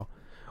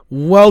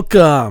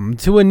Welcome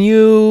to a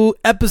new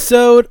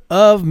episode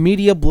of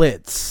Media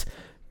Blitz.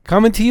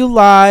 Coming to you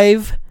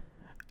live,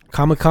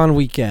 Comic-Con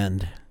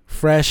weekend.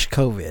 Fresh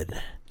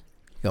COVID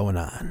going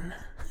on.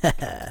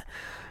 I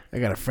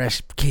got a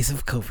fresh case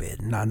of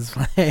COVID. Not just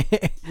playing.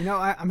 You know,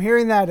 I'm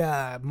hearing that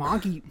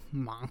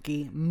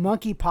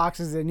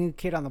monkeypox is the new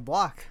kid on the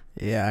block.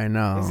 Yeah, I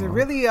know. Is it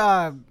really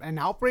an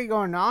outbreak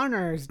going on,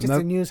 or is it just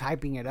the news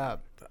hyping it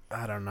up?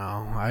 I don't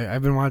know.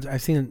 I've been watching.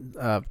 I've seen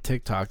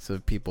TikToks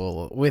of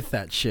people with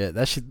that shit.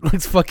 That shit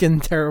looks fucking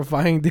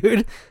terrifying,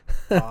 dude.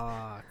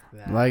 Fuck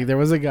that. Like there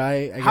was a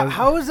guy.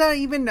 How is that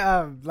even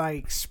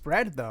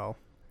spread though?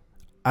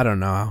 I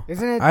don't know.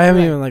 Isn't it? I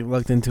haven't even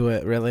looked into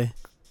it really.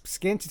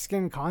 Skin to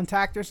skin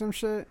contact or some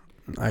shit.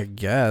 I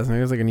guess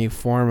maybe it's like a new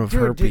form of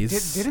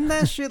herpes. Didn't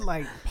that shit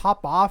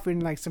pop off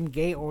in some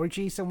gay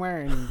orgy somewhere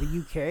in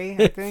the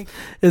UK? I think.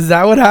 Is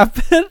that what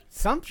happened?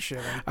 Some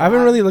shit. I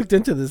haven't really looked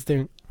into this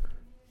thing.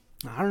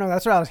 I don't know.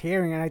 That's what I was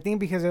hearing, and I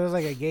think because it was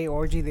like a gay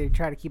orgy, they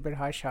try to keep it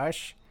hush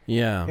hush.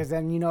 Yeah. Because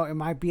then it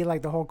might be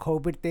like the whole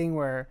COVID thing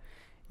where,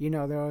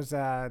 there was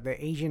the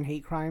Asian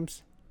hate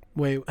crimes.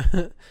 Wait,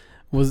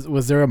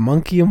 was there a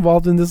monkey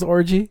involved in this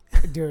orgy?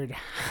 Dude,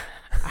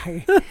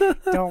 I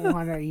don't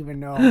want to even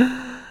know.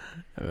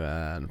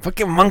 Man,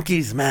 fucking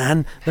monkeys,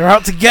 man! They're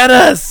out to get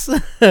us.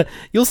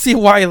 You'll see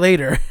why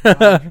later.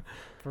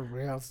 For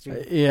real,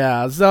 dude.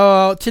 Yeah,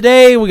 so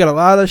today we got a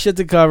lot of shit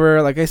to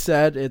cover. Like I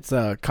said, it's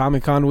a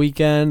Comic-Con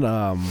weekend.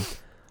 A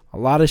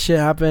lot of shit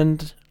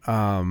happened.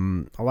 A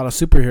lot of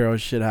superhero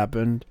shit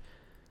happened.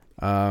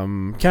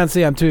 Can't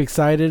say I'm too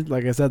excited.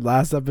 Like I said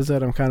last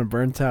episode, I'm kind of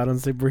burnt out on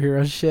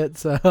superhero shit.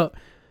 So,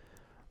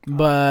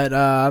 but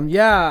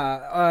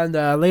yeah, and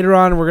later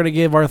on we're gonna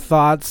give our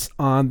thoughts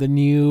on the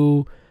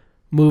new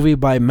movie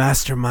by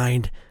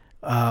Mastermind.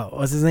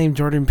 What's his name?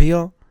 Jordan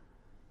Peele.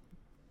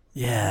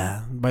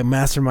 Yeah, by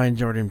Mastermind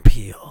Jordan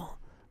Peele.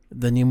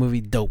 The new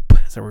movie Dope.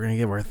 So we're going to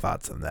give our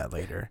thoughts on that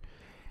later.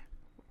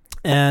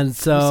 And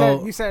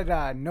so... You said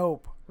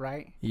Nope,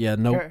 right? Yeah,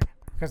 Nope.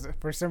 Because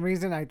for some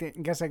reason, I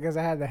guess I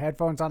had the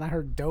headphones on, I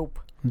heard Dope.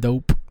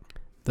 Dope.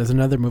 There's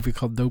another movie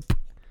called Dope.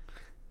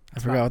 I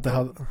forgot what the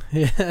hell...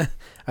 Yeah,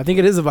 I think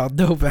it is about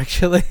dope,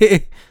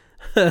 actually.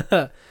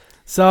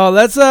 So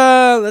let's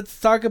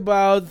talk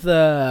about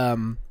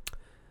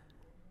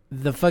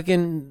the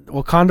fucking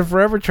Wakanda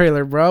Forever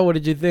trailer, bro. What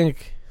did you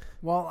think?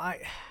 Well, I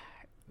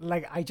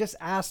just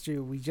asked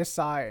you. We just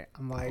saw it.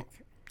 I'm like...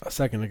 A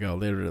second ago,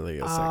 literally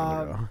a second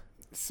ago.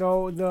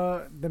 So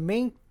the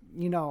main,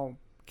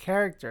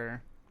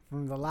 character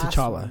from the last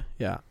T'Challa, one.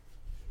 yeah.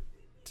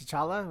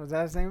 T'Challa? Was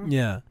that his name?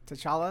 Yeah.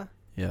 T'Challa?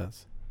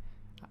 Yes.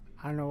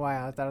 I don't know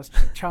why. I thought it was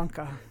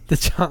T'Chonka.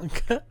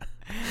 T'Chonka?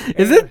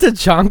 Is it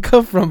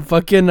T'Chonka from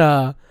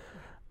fucking...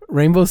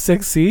 Rainbow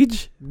Six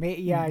Siege?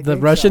 I the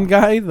think Russian so.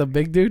 guy, the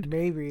big dude?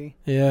 Maybe.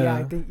 Yeah. Yeah,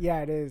 I think,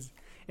 it is.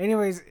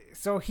 Anyways,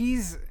 so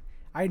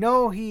I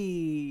know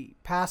he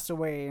passed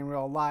away in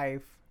real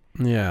life.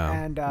 Yeah.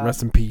 And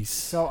rest in peace.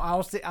 So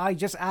I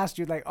just asked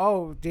you,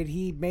 did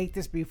he make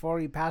this before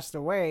he passed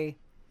away?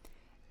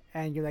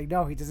 And you're like,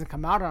 no, he doesn't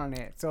come out on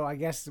it. So I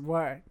guess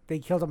they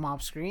killed him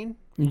off screen?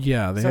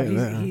 Yeah.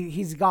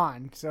 He's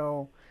gone.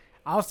 So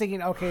I was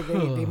thinking, okay,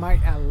 they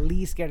might at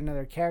least get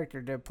another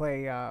character to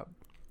play...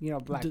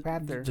 Black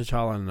Panther.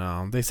 T'Challa,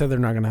 no. They said they're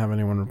not going to have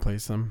anyone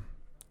replace him.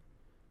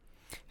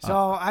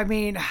 So, I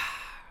mean,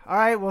 all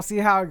right, we'll see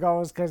how it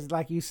goes. Because,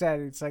 like you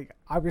said, it's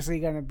obviously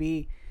going to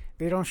be...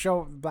 They don't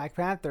show Black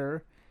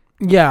Panther.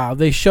 Yeah,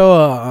 they show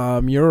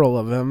a mural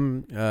of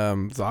him.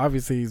 So,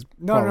 obviously, he's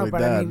probably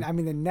dead. I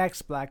mean the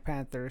next Black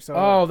Panther. So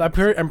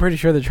I'm pretty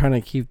sure they're trying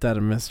to keep that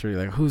a mystery.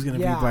 Like, who's going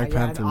to be Black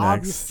Panther next?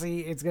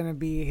 Obviously, it's going to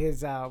be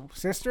his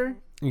sister.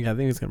 Yeah, I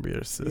think it's going to be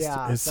his sister.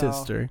 Yeah,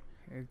 sister.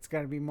 It's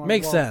gotta be more.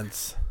 Makes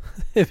sense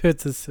if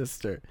it's his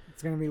sister.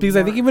 It's gonna be because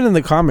I think even in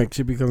the comics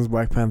she becomes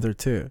Black Panther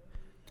too.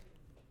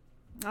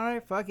 All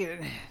right, fuck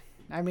it.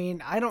 I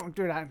mean, I don't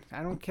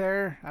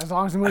care as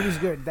long as the movie's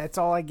good. That's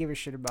all I give a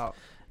shit about.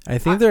 I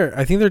think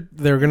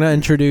they're gonna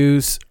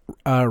introduce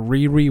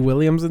Riri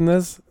Williams in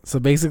this. So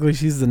basically,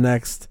 she's the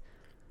next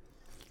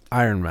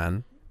Iron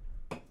Man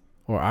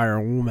or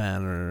Iron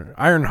Woman or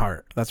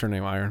Ironheart. That's her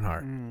name,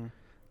 Ironheart.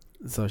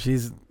 So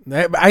she's.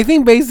 I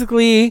think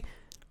basically.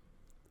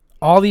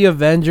 All the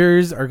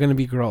Avengers are gonna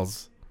be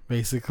girls,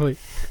 basically.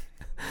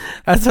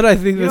 That's what I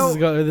think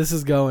this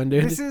is going,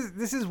 dude.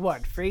 This is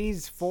what,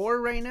 Phase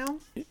 4 right now?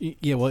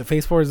 Yeah, well,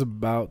 Phase 4 is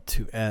about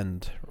to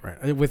end,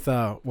 right? With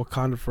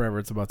Wakanda Forever,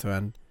 it's about to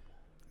end.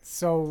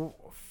 So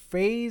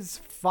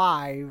Phase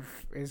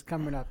 5 is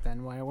coming up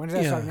then. When does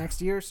that start?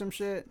 Next year or some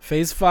shit?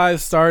 Phase 5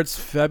 starts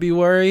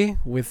February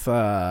with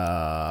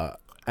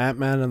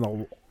Ant-Man and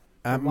the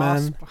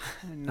Wasp.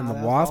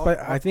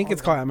 I think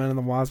it's called Ant-Man and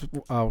the Wasp.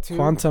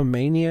 Quantum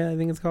Mania, I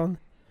think it's called.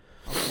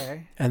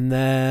 Okay. And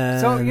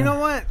then... So, you know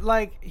what?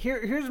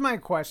 Here's my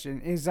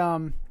question. Is,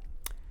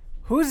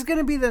 who's going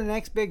to be the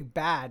next big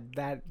bad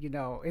that,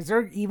 is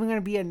there even going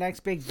to be a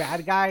next big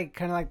bad guy?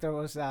 Kind of like there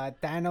was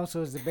Thanos, who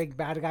was the big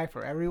bad guy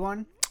for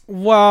everyone?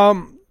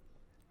 Well,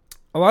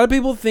 A lot of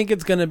people think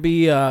it's gonna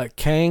be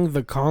Kang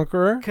the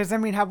Conqueror. Because I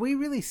mean, have we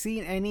really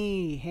seen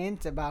any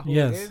hint about who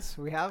Yes. it is?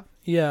 We have.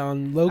 Yeah,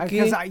 on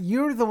Loki. Because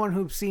you're the one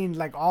who's seen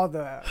like all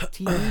the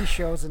TV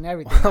shows and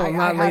everything. Well,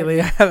 not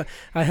lately.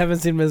 I haven't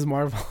seen Ms.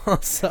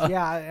 Marvel. So.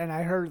 Yeah, and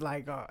I heard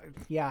like,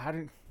 yeah, I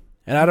didn't.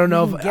 And I don't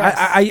know You if can guess.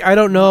 I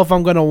don't know if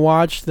I'm gonna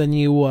watch the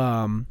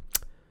new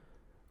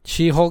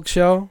She-Hulk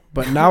show,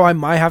 but now I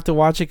might have to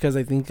watch it because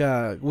I think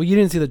well, you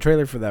didn't see the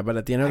trailer for that, but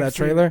at the end of that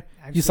trailer,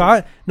 you saw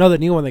it? No, the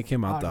new one that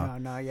came out though. No,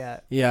 not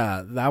yet.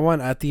 Yeah, that one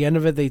at the end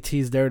of it they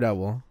tease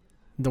Daredevil.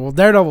 Well,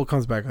 Daredevil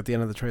comes back at the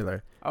end of the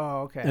trailer.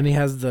 Oh, okay. And he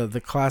has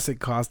the classic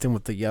costume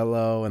with the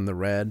yellow and the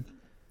red.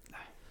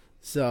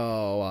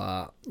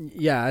 So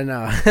yeah, I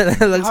know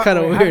it looks kind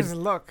of weird. How does it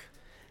look?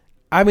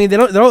 I mean, they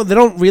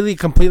don't really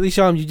completely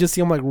show him. You just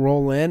see him like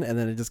roll in, and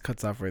then it just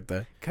cuts off right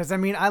there. Because I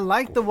mean, I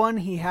like the one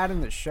he had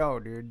in the show,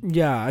 dude.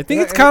 Yeah, I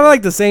think it's kind of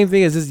like the same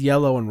thing as just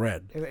yellow and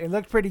red. It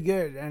looked pretty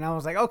good, and I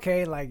was like,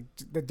 okay, like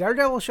the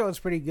Daredevil show is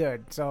pretty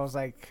good. So I was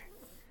like,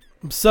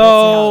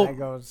 so let's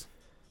see how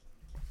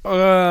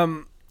that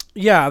goes.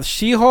 Yeah,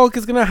 She-Hulk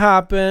is gonna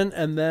happen,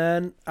 and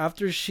then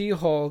after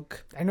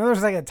She-Hulk, I know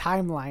there's like a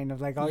timeline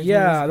of like all these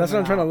yeah, movies that's what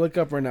I'm coming trying to out. look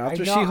up right now.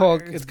 After I know,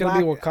 She-Hulk, it's it's gonna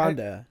be Black-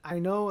 Wakanda. I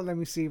know. Let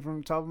me see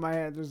from the top of my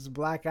head. There's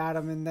Black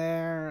Adam in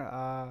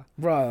there.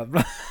 Bro,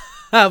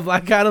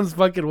 Black Adam's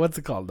fucking what's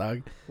it called,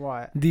 dog?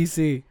 What?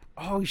 DC.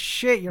 Oh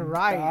shit! You're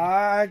right.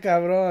 Ah,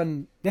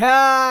 cabrón.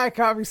 Yeah, I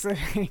caught me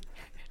slipping.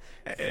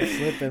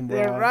 Slipping,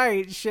 bro. You're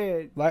right.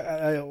 Shit. Like,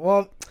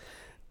 well,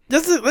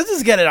 let's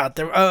just get it out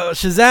there.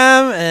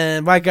 Shazam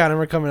and Black Adam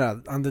are coming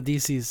out on the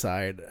DC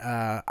side.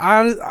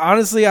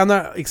 Honestly, I'm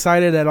not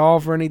excited at all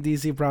for any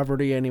DC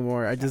property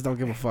anymore. I just don't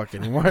give a fuck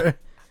anymore.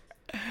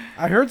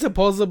 I heard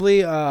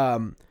supposedly,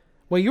 well,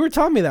 you were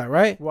telling me that,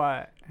 right?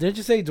 What? Didn't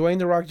you say Dwayne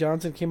The Rock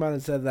Johnson came out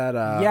and said that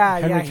Yeah,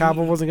 Henry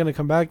Cavill wasn't going to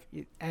come back?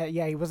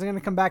 Yeah, he wasn't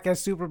gonna come back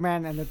as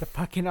Superman, and that the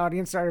fucking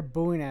audience started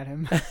booing at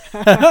him.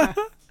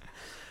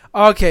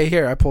 Okay,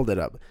 here, I pulled it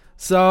up.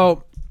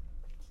 So,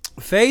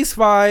 Phase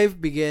 5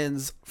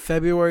 begins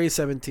February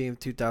 17th,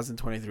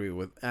 2023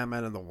 with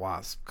Ant-Man and the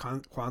Wasp,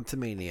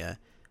 Quantumania.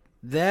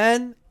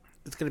 Then,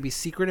 it's going to be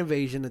Secret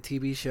Invasion, a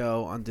TV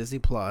show on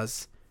Disney+.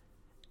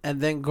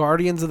 And then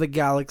Guardians of the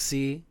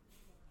Galaxy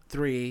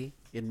 3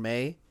 in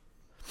May.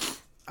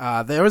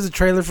 There was a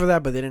trailer for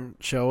that, but they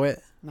didn't show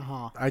it.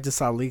 Uh-huh. I just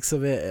saw leaks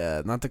of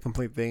it. Not the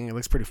complete thing. It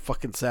looks pretty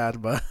fucking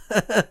sad, but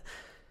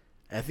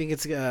I think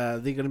it's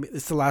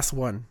it's the last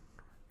one.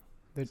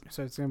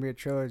 So it's gonna be a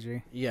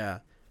trilogy. Yeah.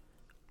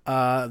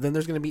 Then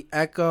there's gonna be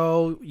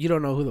Echo. You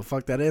don't know who the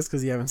fuck that is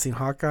because you haven't seen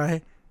Hawkeye,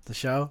 the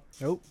show.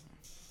 Nope.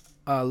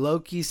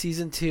 Loki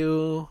season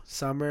 2,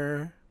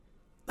 summer.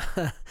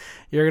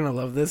 You're gonna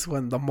love this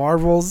one. The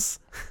Marvels.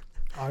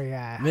 Oh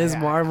yeah. Ms.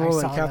 Marvel I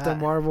and saw Captain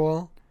that.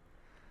 Marvel.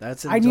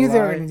 That's in I knew they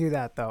were July. gonna do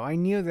that though. I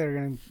knew they were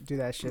gonna do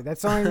that shit.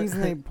 That's the only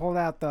reason they pulled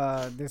out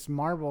this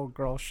Marvel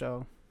girl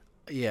show.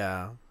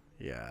 Yeah,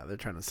 they're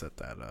trying to set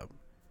that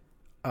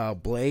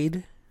up.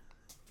 Blade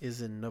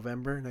is in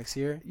November next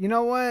year. You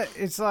know what?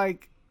 It's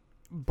like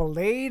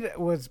Blade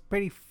was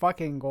pretty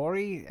fucking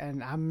gory,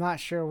 and I'm not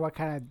sure what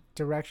kind of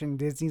direction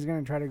Disney's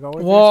gonna try to go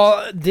with.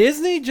 Well,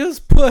 Disney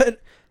just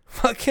put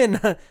fucking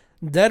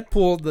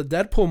Deadpool, the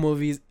Deadpool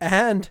movies,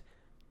 and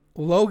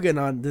Logan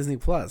on Disney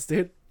Plus,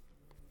 dude.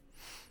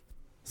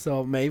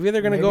 So maybe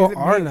they're gonna go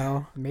R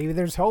now. Maybe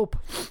there's hope.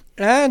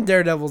 And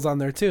Daredevil's on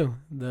there too,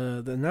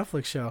 the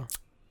Netflix show.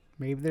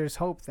 Maybe there's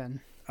hope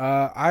then.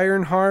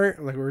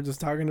 Ironheart, like we were just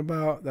talking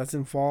about, that's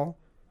in fall.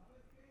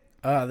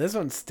 This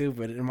one's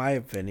stupid in my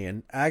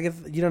opinion.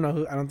 Agatha, you don't know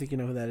who? I don't think you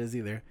know who that is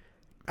either.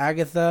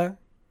 Agatha,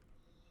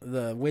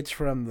 the witch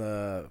from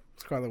the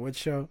Scarlet Witch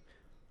show.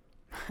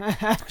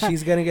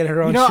 She's gonna get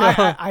her own show.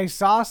 I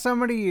saw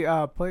somebody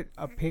put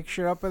a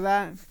picture up of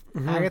that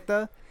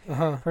Agatha.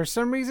 Uh-huh. For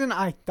some reason,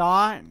 I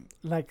thought,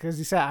 like, because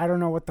you said I don't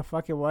know what the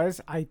fuck it was.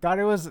 I thought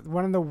it was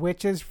one of the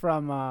witches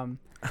from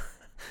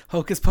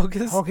Hocus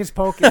Pocus. Hocus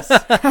Pocus.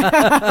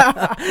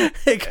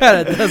 It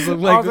kind of does look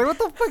like. I was like, what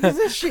the fuck is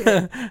this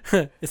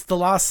shit? It's the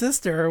Lost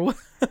Sister.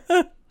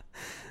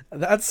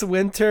 That's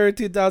winter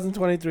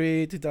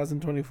 2023,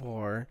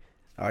 2024.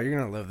 Oh, you're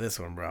gonna love this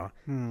one, bro.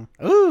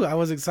 Ooh, I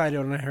was excited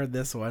when I heard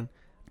this one.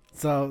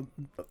 So,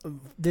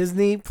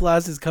 Disney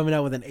Plus is coming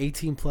out with an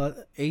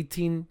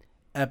 18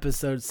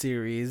 episode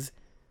series,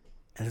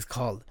 and it's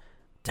called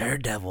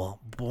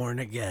Daredevil Born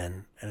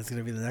Again, and it's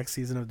gonna be the next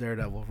season of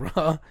Daredevil,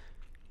 bro.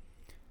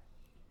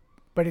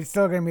 But it's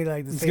still gonna be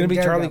like the It's same. gonna be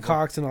Daredevil. Charlie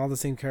Cox and all the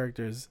same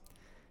characters.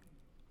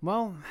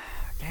 Well,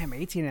 damn,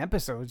 18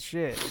 episodes,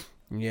 shit.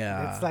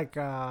 Yeah, It's like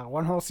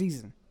one whole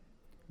season.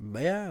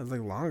 yeah, it's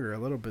like longer, a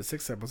little bit,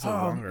 6 episodes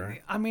longer.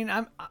 I mean,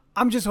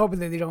 I'm just hoping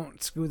that they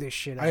don't screw this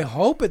shit up. I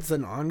hope it's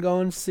an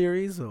ongoing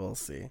series, but we'll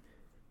see.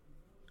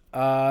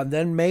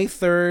 Then May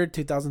 3rd,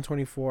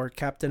 2024,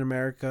 Captain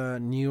America: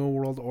 New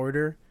World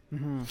Order.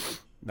 Mm-hmm.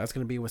 That's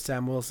gonna be with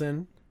Sam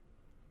Wilson.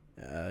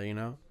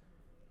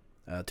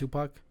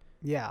 Tupac.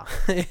 Yeah.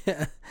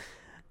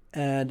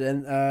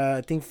 And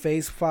I think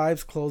Phase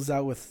 5's closed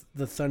out with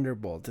the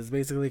Thunderbolts. It's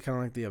basically kind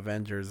of like the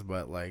Avengers,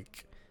 but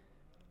like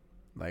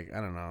like,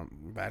 I don't know,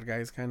 bad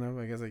guys, kind of,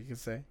 I guess you could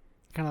say.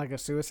 Kind of like a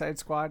Suicide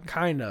Squad.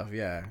 Kind of,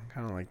 yeah,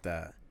 kind of like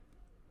that.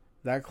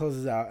 That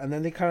closes out, and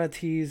then they kind of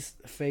tease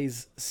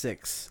Phase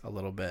 6 a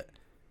little bit.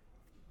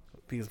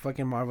 Because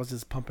fucking Marvel's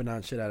just pumping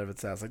out shit out of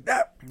its ass. Like,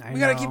 that, we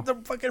gotta keep the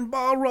fucking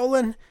ball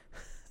rolling.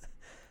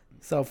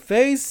 So,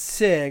 Phase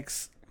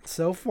 6,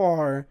 so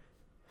far,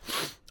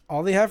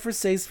 all they have for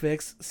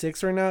Phase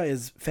 6 right now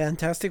is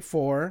Fantastic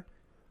Four.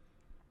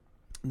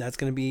 That's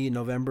going to be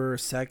November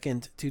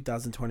 2nd,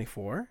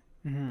 2024.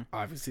 Mm-hmm.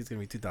 Obviously, it's going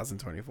to be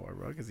 2024,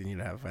 bro, because you need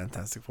to have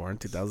Fantastic Four in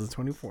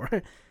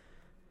 2024.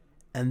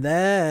 And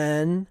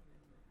then,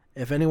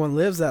 if anyone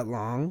lives that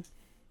long...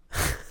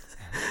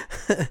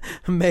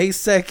 May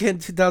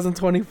 2nd,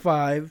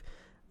 2025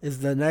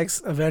 is the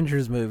next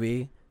Avengers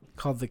movie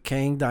called The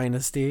Kang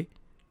Dynasty.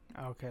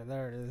 Okay,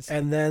 there it is.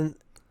 And then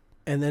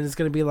it's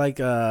gonna be like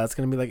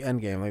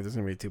Endgame, like there's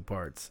gonna be 2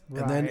 parts.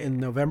 Right. And then in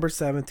November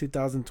 7th,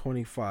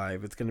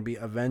 2025, it's gonna be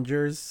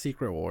Avengers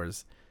Secret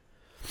Wars.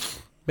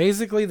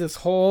 Basically this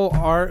whole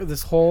I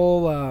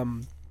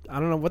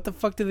don't know what the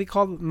fuck do they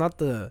call it? Not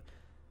the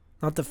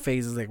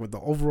phases, like with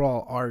the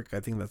overall arc, I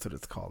think that's what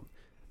it's called.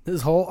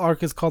 This whole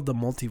arc is called the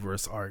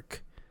multiverse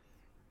arc.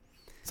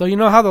 So you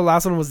know how the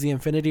last one was the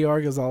Infinity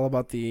arc, is all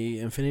about the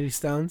Infinity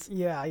Stones?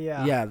 Yeah.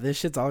 Yeah, this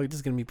shit's all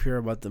just gonna be pure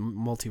about the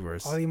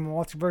multiverse. All the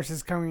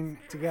multiverses coming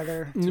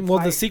together. Well,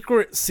 fight.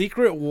 The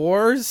Secret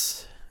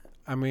Wars,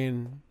 I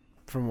mean,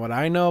 from what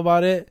I know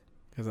about it,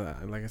 because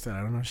like I said,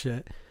 I don't know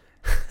shit.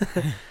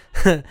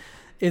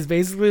 It's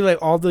basically like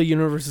all the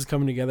universes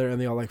coming together and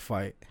they all like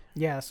fight.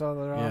 Yeah, so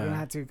they're all gonna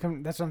have to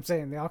come. That's what I'm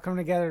saying. They all come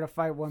together to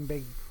fight one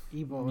big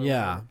evil.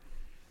 Yeah.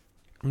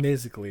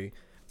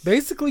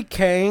 Basically,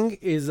 Kang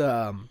is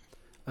a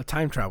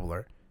time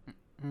traveler,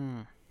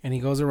 and he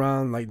goes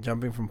around like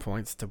jumping from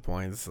points to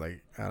points,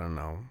 like I don't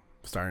know,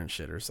 starting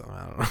shit or something.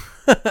 I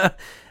don't know.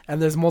 And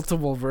there's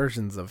multiple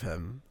versions of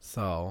him.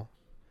 So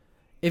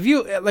if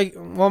you like,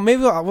 well,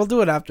 maybe we'll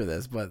do it after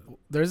this. But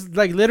there's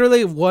like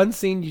literally one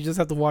scene you just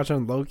have to watch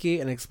on Loki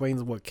and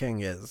explains what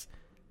Kang is.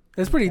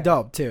 It's pretty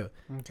dope too.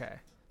 Okay.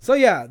 So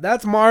yeah,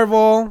 that's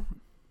Marvel.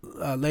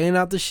 Laying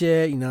out the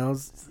shit,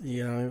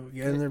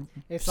 getting their,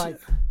 it's like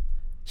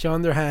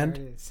showing their hand.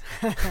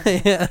 There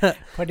it is. Yeah.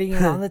 Putting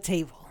it on the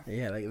table.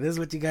 Yeah, like this is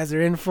what you guys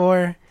are in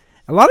for.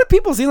 A lot of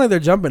people seem like they're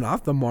jumping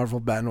off the Marvel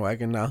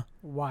bandwagon now.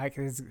 Why?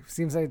 Because it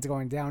seems like it's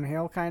going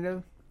downhill, kind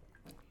of.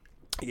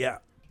 Yeah,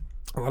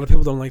 a lot of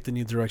people don't like the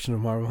new direction of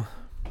Marvel.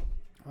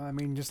 Well, I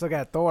mean, just look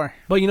at Thor.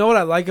 But you know what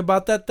I like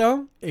about that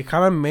though? It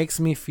kind of makes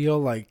me feel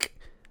like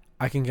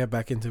I can get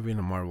back into being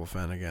a Marvel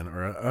fan again,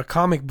 or a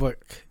comic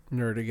book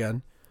nerd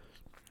again.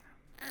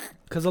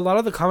 Because a lot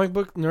of the comic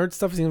book nerd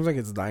stuff seems like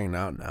it's dying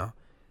out now.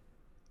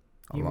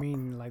 You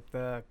mean like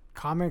the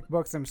comic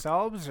books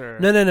themselves, or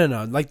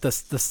no? Like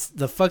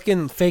the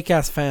fucking fake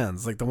ass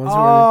fans, like the ones.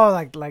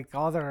 Like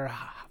all their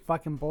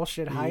fucking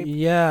bullshit hype.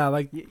 Yeah,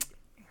 like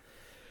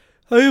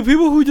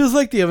people who just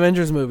like the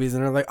Avengers movies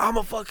and are like, I'm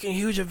a fucking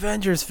huge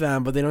Avengers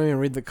fan, but they don't even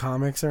read the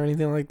comics or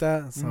anything like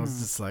that. So it's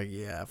just like,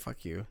 yeah,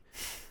 fuck you.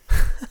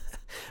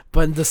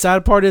 But the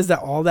sad part is that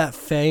all that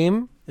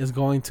fame is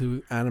going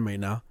to anime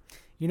now.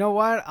 You know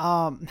what?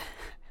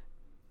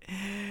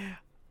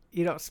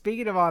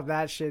 Speaking about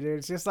that shit, dude,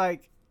 it's just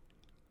like,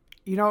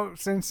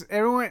 since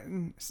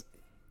everyone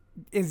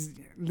is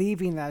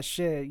leaving that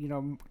shit,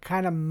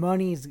 kind of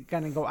money's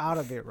gonna go out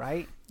of it,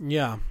 right?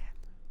 Yeah.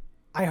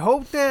 I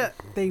hope that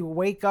they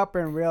wake up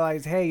and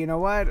realize, hey, you know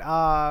what?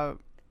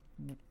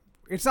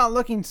 It's not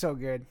looking so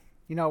good.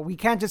 We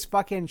can't just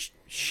fucking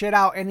shit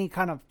out any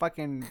kind of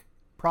fucking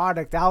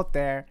product out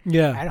there.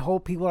 Yeah. And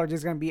hope people are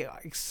just gonna be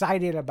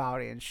excited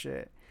about it and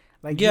shit.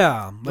 Like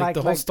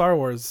the whole Star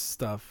Wars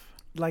stuff.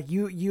 Like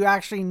you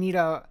actually need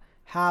to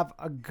have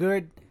a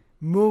good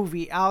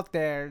movie out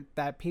there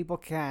that people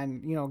can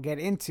get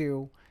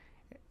into,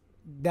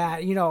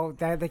 that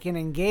that they can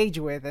engage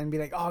with and be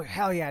like, oh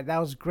hell yeah, that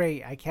was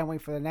great, I can't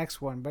wait for the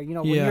next one. But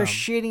when you're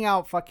shitting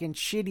out fucking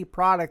shitty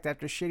product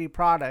after shitty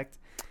product,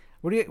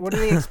 what do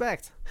they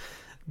expect?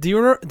 Do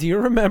you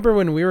remember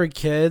when we were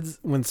kids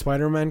when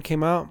Spider-Man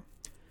came out?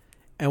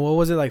 And what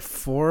was it, like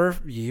 4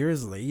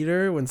 years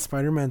later when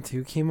Spider-Man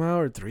 2 came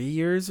out, or 3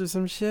 years or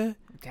some shit?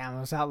 Damn,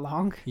 it was that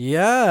long?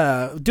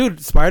 Yeah.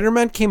 Dude,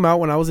 Spider-Man came out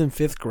when I was in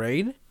 5th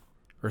grade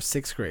or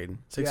 6th grade.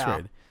 6th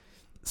grade.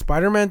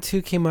 Spider-Man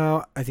 2 came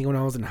out, I think, when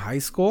I was in high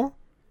school.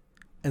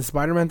 And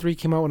Spider-Man 3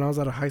 came out when I was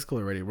out of high school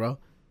already, bro.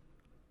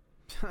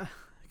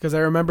 Because I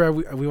remember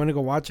we went to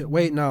go watch it.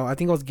 Wait, no, I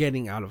think I was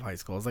getting out of high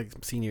school. It was like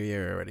senior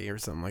year already or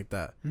something like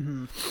that.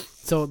 Mm-hmm.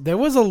 So there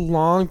was a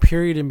long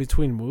period in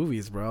between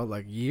movies, bro.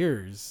 Like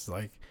years.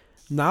 Like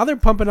now they're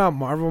pumping out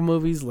Marvel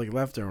movies like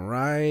left and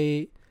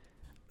right.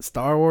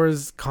 Star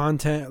Wars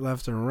content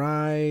left and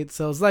right.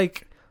 So it's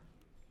like,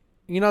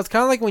 it's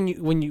kind of like when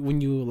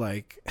you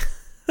like.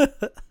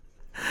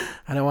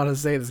 I don't want to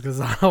say this because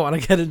I don't want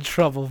to get in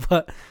trouble,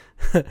 but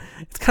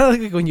it's kind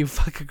of like when you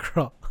fuck a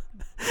girl.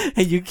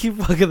 And you keep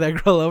fucking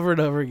that girl over and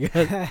over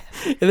again.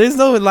 And there's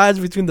no lines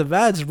between the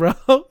badge, bro.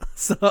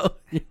 So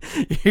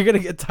you're going to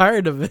get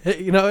tired of it.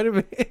 You know what I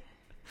mean?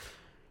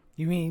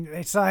 You mean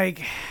it's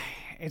like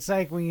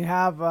when you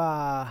have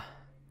a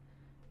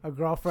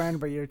girlfriend,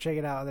 but you're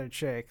checking out other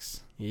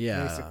chicks.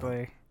 Yeah.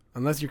 Basically.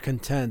 Unless you're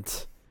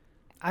content.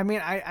 I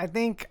mean, I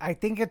think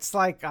it's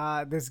like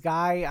this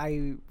guy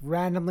I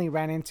randomly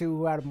ran into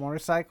who had a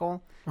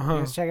motorcycle. He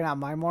was checking out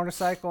my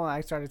motorcycle, and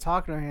I started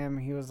talking to him.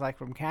 He was like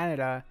from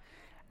Canada,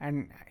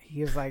 and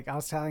he was like, I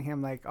was telling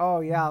him like, oh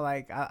yeah,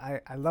 like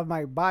I love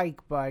my bike,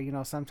 but you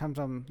know sometimes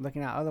I'm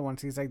looking at other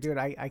ones. He's like, dude,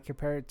 I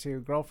compare it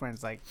to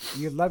girlfriends. Like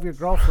you love your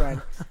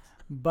girlfriend,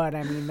 but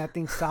I mean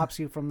nothing stops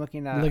you from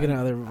looking at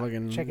other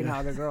fucking checking out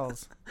other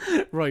girls.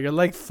 Bro, you're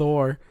like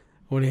Thor.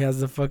 When he has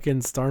the fucking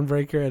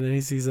Stormbreaker and then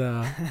he sees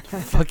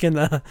fucking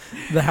the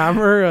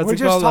hammer. We're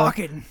just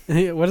talking.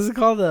 What is it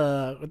called?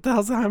 What the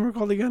hell's the hammer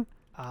called again?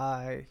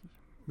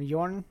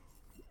 Mjolnir?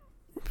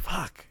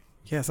 Fuck.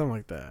 Yeah, something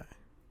like that.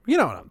 You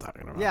know what I'm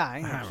talking about. Yeah,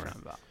 I know what you're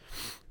talking about.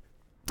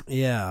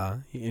 Yeah.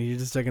 You're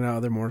just checking out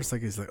other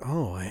motorcycles. He's like,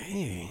 oh,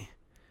 hey.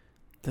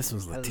 This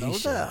was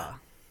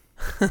Letitia.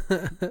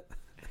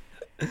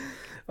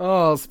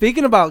 Oh,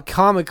 speaking about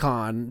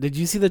Comic-Con, did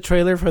you see the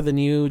trailer for the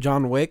new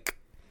John Wick?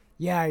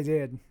 Yeah, I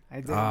did.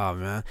 Oh,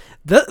 man.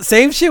 The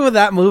same shit with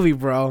that movie,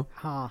 bro.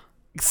 Huh.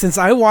 Since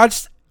I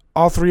watched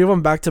all three of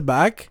them back to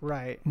back,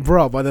 right,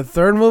 bro, by the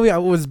third movie, I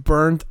was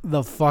burnt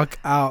the fuck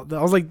out.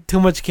 I was like,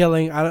 too much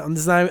killing. I'm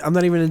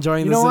not even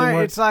enjoying this anymore. You know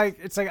what? It's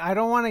like I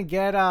don't want to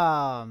get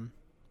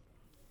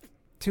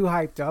too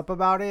hyped up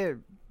about it,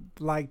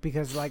 like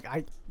because like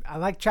I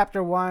like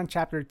chapter 1,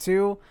 chapter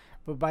 2.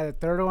 But by the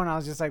third one, I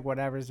was just like,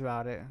 whatever's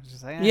about it. I was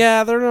just like,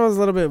 yeah, the third one was a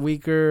little bit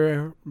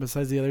weaker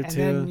besides the other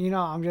two. And then, you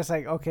know, I'm just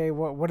like, okay,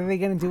 what are they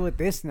going to do with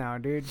this now,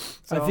 dude?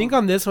 So, I think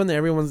on this one,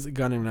 everyone's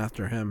gunning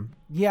after him.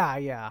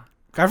 Yeah.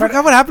 I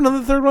forgot what happened on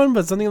the third one,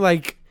 but something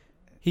like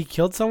he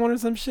killed someone or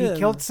some shit. He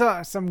killed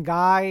some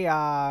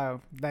guy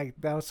like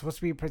that was supposed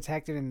to be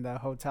protected in the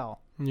hotel.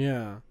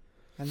 Yeah.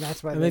 And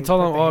that's why they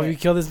told him, if you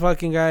kill this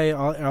fucking guy,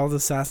 all the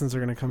assassins are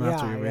going to come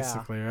after you,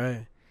 basically,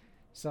 right?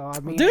 So I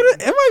mean, dude,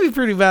 it might be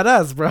pretty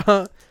badass, bro.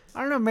 I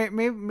don't know.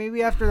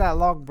 Maybe after that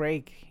long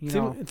break,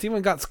 it's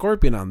even got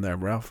Scorpion on there,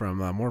 bro, from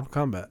Mortal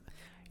Kombat.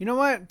 You know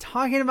what?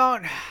 Talking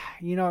about,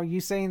 you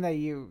saying that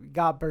you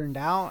got burned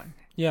out.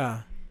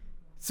 Yeah.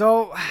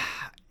 So,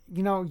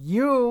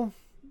 you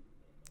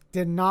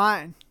did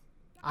not.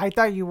 I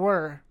thought you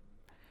were,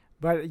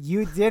 but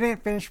you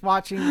didn't finish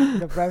watching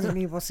the Resident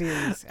Evil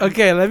series.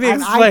 Okay, let me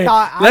explain.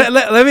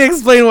 Let me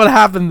explain what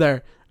happened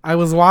there. I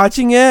was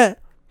watching it.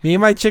 Me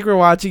and my chick were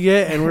watching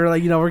it, and we're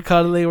like, we're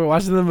cuddling, we're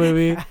watching the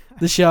movie,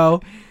 the show.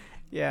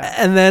 Yeah.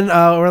 And then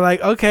we're like,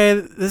 okay,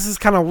 this is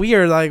kind of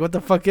weird. Like, what the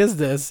fuck is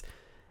this?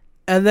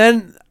 And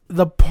then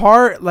the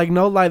part, like,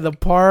 no lie, the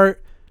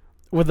part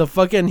where the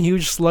fucking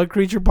huge slug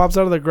creature pops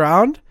out of the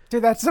ground.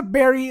 Dude, that's the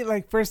very,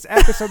 first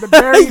episode, the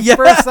very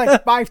first,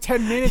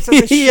 5-10 minutes of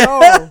the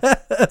show.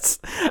 Yes.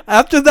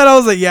 After that, I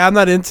was like, yeah, I'm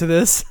not into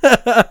this.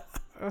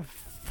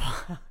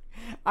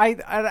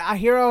 I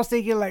hear I was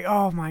thinking,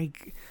 oh, my...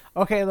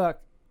 Okay, look.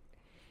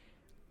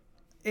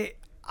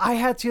 I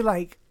had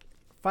to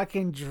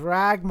fucking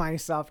drag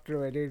myself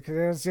through it, dude, because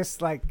it was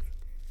just I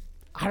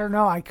don't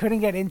know, I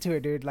couldn't get into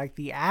it, dude. Like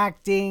the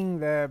acting,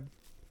 the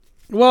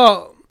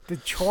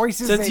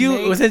choices. Since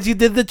you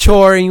did the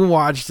chore and you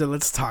watched it,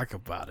 let's talk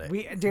about it.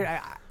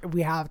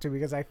 We have to,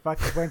 because I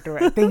fucking went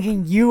through it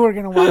thinking you were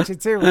gonna watch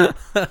it too.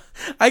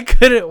 I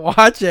couldn't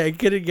watch it. I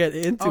couldn't get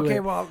into it. Okay,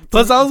 well,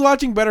 plus I was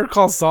watching Better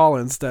Call Saul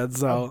instead.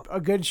 So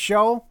a good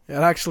show,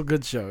 an actual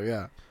good show,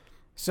 yeah.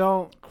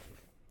 So,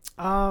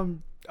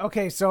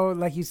 okay, so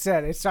like you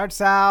said, it starts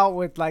out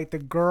with the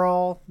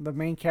girl, the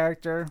main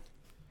character,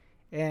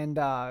 and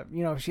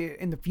she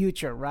in the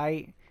future,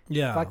 right?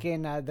 Yeah.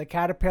 Fucking the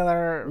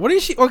caterpillar. What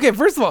is she? Okay,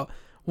 first of all,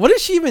 what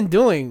is she even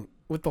doing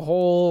with the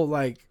whole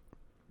what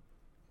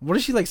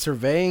is she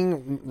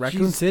surveying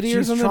Raccoon City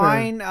or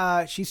something?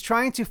 She's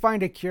trying to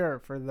find a cure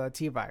for the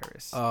T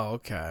virus. Oh,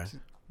 okay.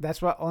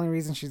 That's what only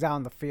reason she's out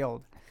in the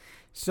field.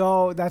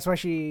 So that's why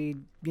she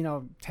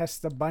tests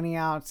the bunny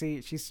out. See,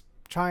 she's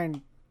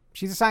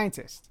a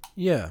scientist.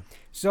 Yeah.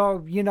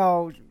 So,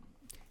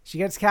 she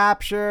gets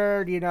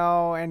captured,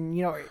 and,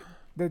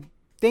 the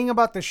thing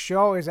about the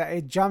show is that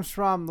it jumps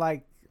from,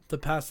 the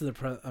past to the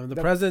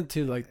present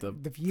to,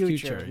 the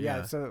future.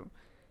 Yeah.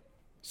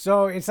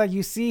 So it's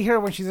you see her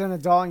when she's an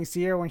adult and you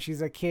see her when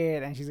she's a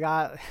kid, and she's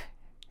got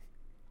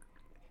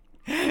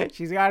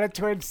a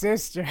twin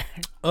sister.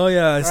 Oh,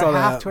 yeah, I saw that.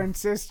 Half twin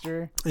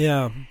sister.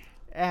 Yeah.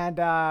 And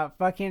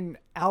fucking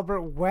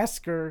Albert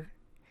Wesker,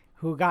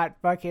 who got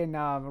fucking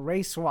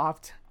race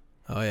swapped.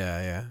 Oh,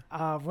 yeah.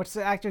 What's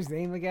the actor's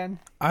name again?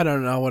 I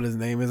don't know what his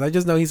name is. I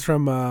just know he's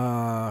from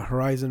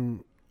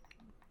Horizon,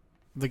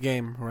 the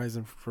game,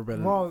 Horizon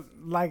Forbidden. Well,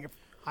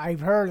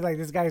 I've heard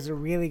this guy's a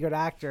really good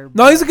actor.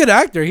 No, he's a good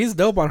actor. He's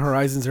dope on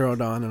Horizon Zero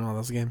Dawn and all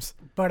those games.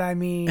 But I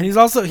mean, and he's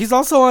also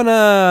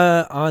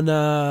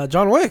on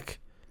John Wick.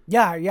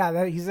 Yeah.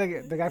 He's the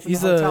guy from the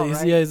hotel,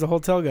 right? He's a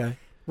hotel guy.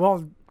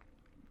 Well,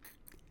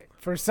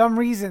 for some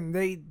reason,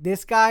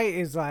 this guy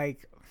is Albert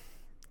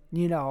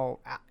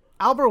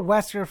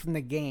Wesker from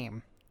the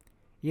game.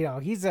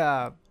 He's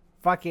a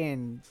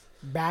fucking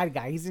bad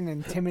guy. He's an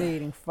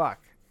intimidating fuck.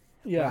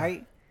 Yeah.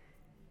 Right?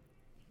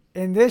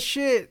 And this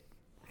shit,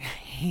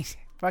 he's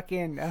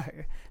fucking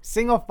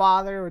single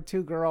father with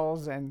 2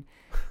 girls and,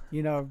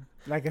 you know,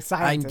 like a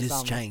scientist. I'm just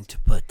almost. trying to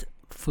put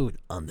food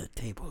on the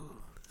table.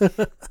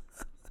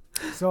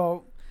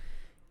 So,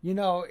 you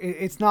know,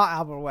 it's not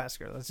Albert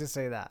Wesker. Let's just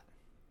say that.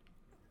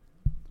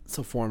 It's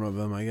a form of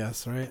him, I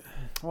guess, right?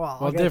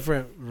 Well,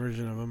 different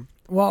version of him.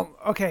 Well,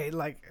 okay,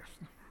 like,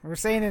 we're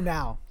saying it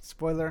now.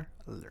 Spoiler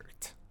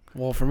alert.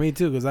 Well, for me,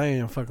 too, because I ain't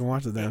even fucking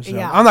watch the damn show.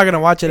 Yeah. I'm not going to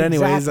watch it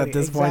anyways at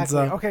this point.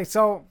 Exactly. So. Okay,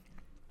 so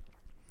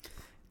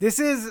this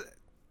is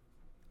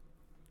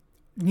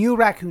New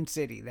Raccoon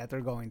City that they're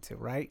going to,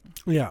 right?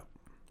 Yeah.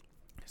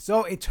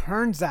 So it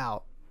turns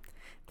out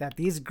that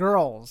these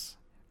girls,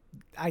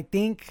 I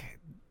think,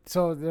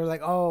 so they're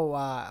like, oh,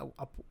 a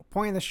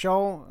point in the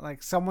show,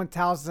 like someone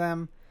tells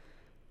them,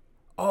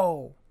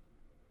 oh,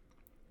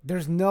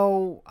 there's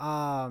no,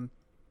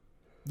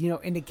 you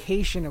know,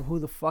 indication of who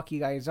the fuck you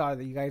guys are.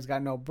 That you guys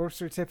got no birth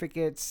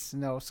certificates,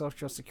 no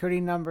social security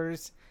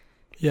numbers.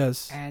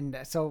 Yes. And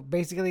so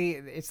basically,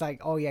 it's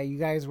like, oh yeah, you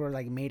guys were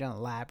like made on a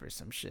lab or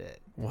some shit.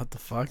 What the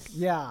fuck?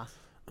 Yeah.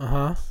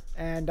 Uh-huh.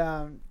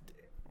 And,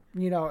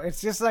 you know,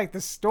 it's just like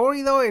the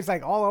story though is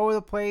like all over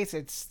the place.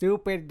 It's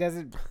stupid. It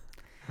doesn't.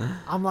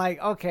 I'm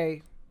like,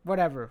 okay,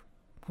 whatever.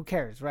 Who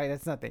cares, right?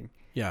 That's nothing.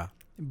 Yeah.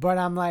 But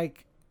I'm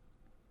like,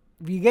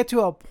 if you get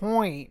to a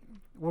point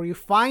where you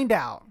find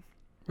out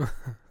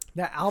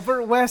that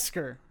Albert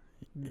Wesker,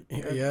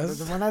 yes,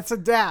 the one that's a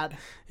dad,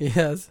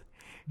 yes,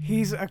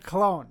 he's a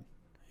clone.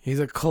 He's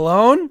a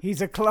clone?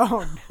 He's a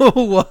clone.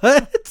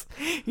 What?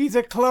 He's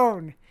a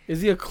clone.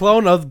 Is he a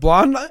clone of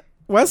Blonde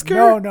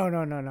Wesker?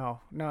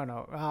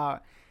 No.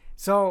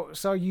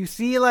 So you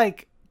see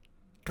like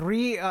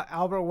 3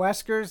 Albert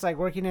Weskers like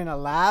working in a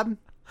lab.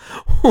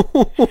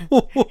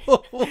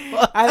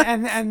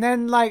 and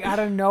then like out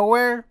of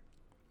nowhere,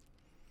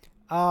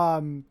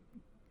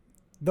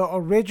 the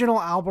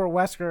original Albert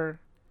Wesker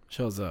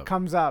shows up,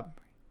 comes up.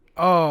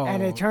 Oh,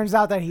 and it turns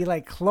out that he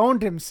like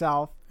cloned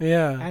himself.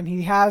 Yeah, and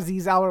he has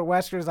these Albert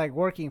Weskers like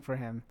working for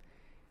him.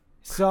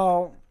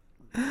 So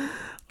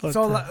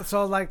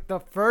like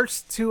the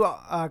first 2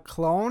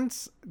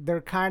 clones,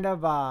 they're kind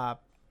of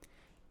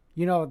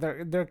you know,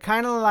 they're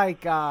kind of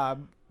like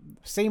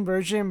same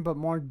version but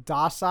more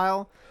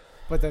docile.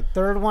 But the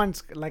third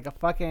one's like a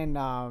fucking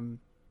a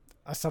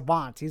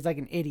savant. He's like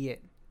an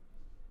idiot.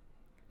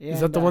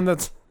 Is that the one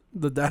that's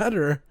the dad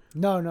or?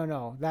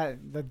 No.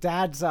 That the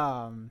dad's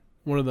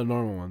one of the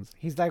normal ones.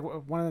 He's like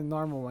one of the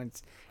normal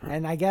ones.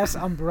 And I guess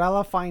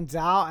Umbrella finds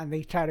out and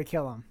they try to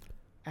kill him.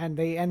 And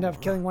they end up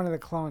killing one of the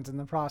clones in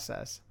the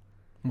process.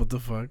 What the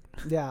fuck?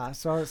 Yeah,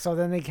 so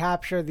then they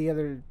capture the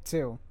other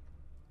 2.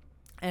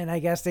 And I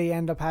guess they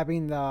end up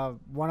having the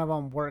one of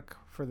them work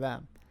for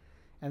them.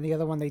 And the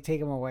other one, they take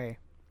him away.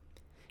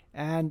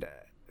 And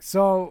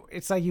so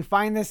it's like you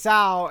find this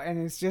out and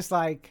it's just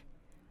like,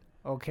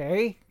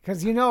 okay.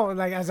 Because, you know,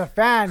 like as a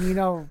fan, you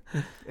know,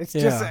 it's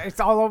just, it's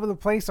all over the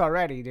place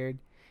already, dude.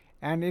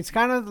 And it's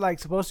kind of like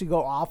supposed to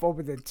go off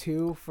over the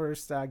 2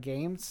 first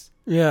games.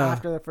 Yeah.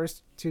 After the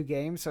first 2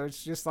 games. So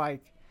it's just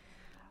like.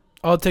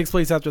 Oh, it takes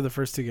place after the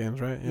first 2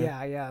 games, right?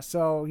 Yeah.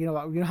 So, you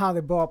know how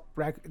they blow up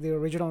the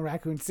original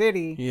Raccoon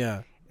City?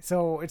 Yeah.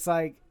 So it's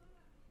like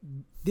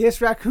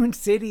this Raccoon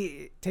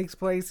City takes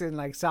place in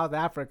like South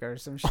Africa or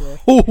some shit.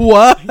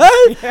 What?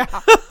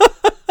 Yeah.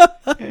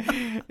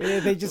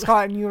 They just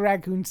call it New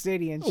Raccoon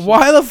City and shit.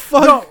 Why the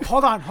fuck? No,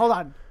 hold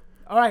on.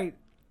 All right.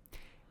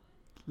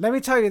 Let me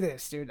tell you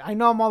this, dude. I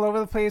know I'm all over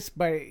the place,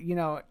 but, you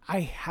know, I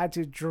had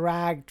to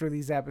drag through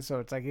these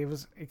episodes. Like, it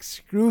was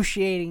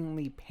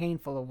excruciatingly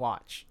painful to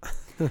watch.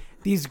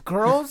 These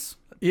girls.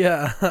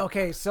 Yeah.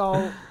 Okay,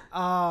 so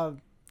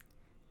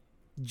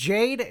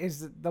Jade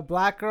is the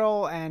black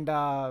girl, and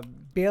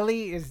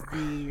Billy is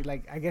the,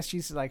 like, I guess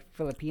she's, like,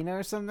 Filipina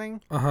or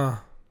something. Uh-huh.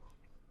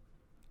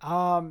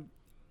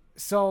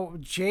 So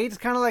Jade's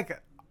kind of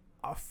like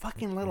a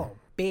fucking little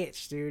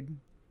bitch, dude.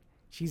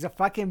 She's a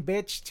fucking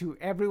bitch to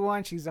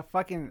everyone. She's a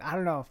fucking, I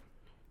don't know,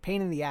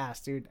 pain in the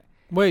ass, dude.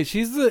 Wait,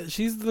 she's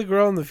the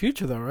girl in the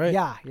future though, right?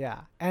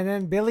 Yeah. And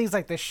then Billy's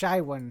like the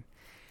shy one.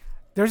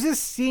 There's this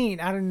scene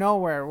out of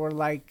nowhere where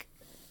like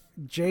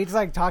Jade's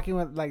like talking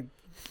with like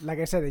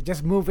I said, they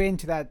just move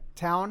into that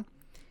town.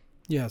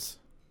 Yes.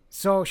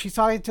 So she's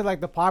talking to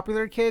like the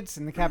popular kids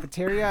in the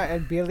cafeteria,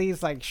 and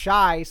Billy's like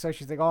shy, so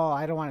she's like, "Oh,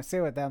 I don't want to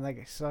sit with them."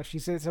 Like, so she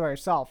sits by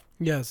herself.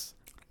 Yes.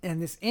 And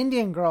this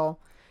Indian girl,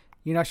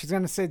 you know, she's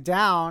gonna sit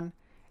down,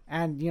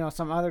 and you know,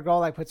 some other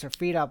girl like puts her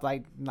feet up,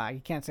 like, "Nah, you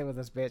can't sit with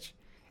this bitch."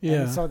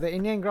 Yeah. And so the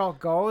Indian girl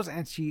goes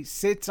and she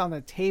sits on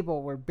the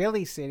table where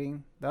Billy's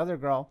sitting, the other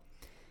girl,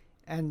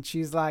 and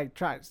she's like,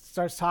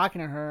 starts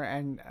talking to her,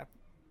 and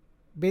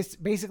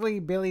basically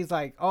Billy's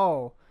like,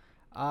 "Oh,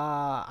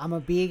 I'm a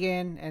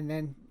vegan," and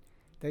then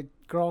the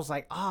girl's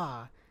like,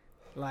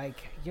 like,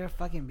 "You're a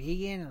fucking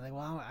vegan?" And like,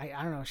 well,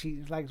 I don't know. She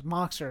like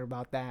mocks her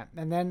about that.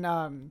 And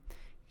then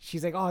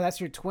she's like, "Oh,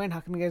 that's your twin. How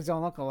come you guys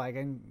don't look alike?"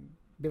 And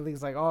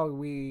Billy's like, "Oh,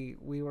 we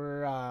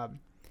were,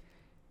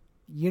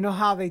 you know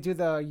how they do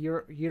the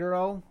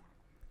utero?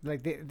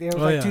 Like there was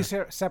like two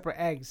separate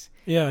eggs.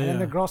 Yeah, and then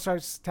the girl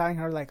starts telling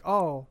her like,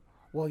 "Oh,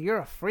 well, you're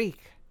a freak,"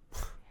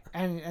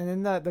 and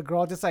then the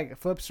girl just like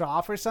flips her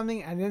off or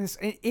something, and then this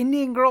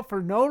Indian girl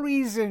for no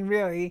reason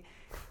really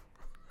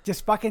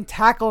just fucking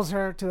tackles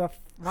her to the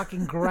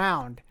fucking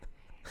ground,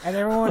 and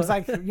everyone's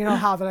like, you know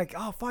how they're like,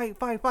 "Oh, fight,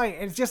 fight, fight!"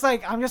 And it's just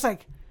like I'm just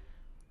like,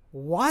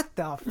 what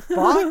the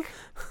fuck?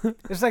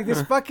 It's like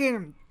this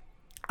fucking.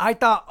 I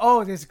thought,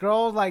 oh, this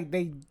girl, like,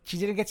 she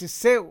didn't get to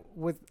sit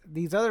with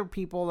these other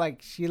people.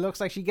 Like, she looks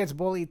like she gets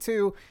bullied,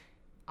 too.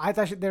 I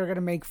thought they were going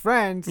to make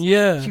friends.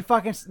 Yeah. She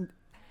fucking,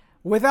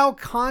 without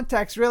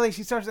context, really,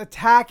 she starts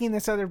attacking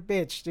this other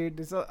bitch, dude.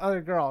 This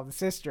other girl, the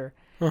sister.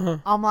 Uh-huh.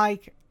 I'm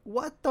like,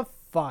 what the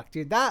fuck,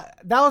 dude?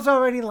 That was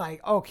already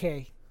like,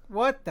 okay,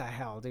 what the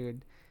hell,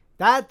 dude?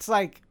 That's,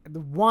 like,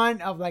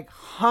 one of, like,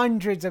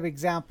 hundreds of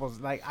examples.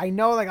 Like, I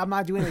know, like, I'm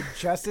not doing it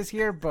justice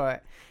here,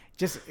 but...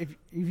 Just if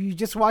you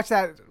just watch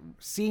that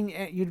scene,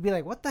 you'd be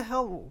like, "What the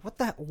hell?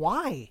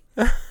 Why?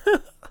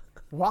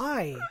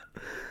 Why?"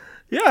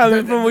 Yeah, I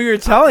mean, from what you were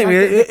telling me,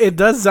 it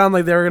does sound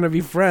like they were gonna be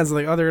friends.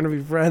 Like, oh, they're gonna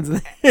be friends.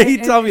 And you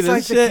tell me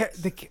this like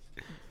shit.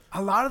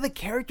 A lot of the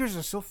characters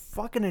are so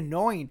fucking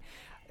annoying.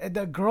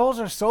 The girls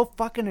are so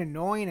fucking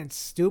annoying and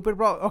stupid,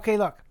 bro. Okay,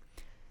 look.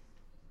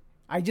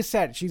 I just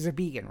said she's a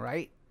vegan,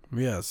 right?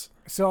 Yes.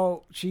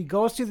 So she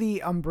goes to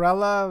the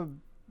Umbrella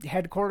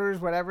headquarters,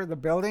 whatever, the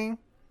building.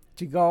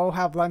 To go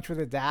have lunch with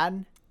the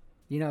dad,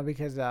 you know,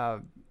 because,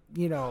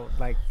 you know,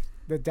 like,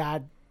 the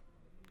dad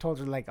told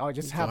her, like, oh,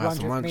 just have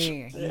lunch with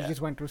me. Yeah. He just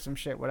went through some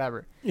shit,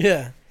 whatever.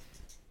 Yeah.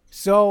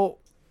 So,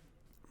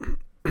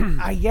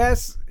 I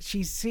guess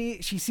she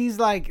sees,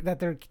 like, that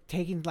they're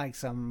taking, like,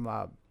 some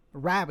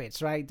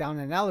rabbits, right, down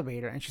an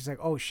elevator. And she's like,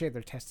 oh, shit,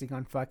 they're testing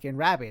on fucking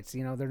rabbits.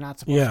 You know, they're not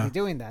supposed to be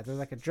doing that. They're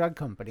like a drug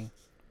company.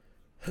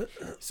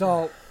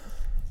 So,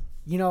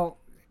 you know,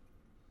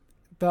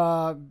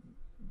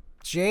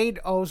 Jade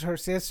owes her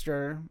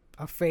sister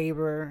a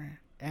favor,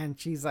 and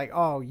she's like,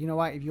 "Oh, you know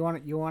what? If you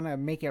want to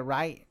make it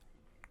right,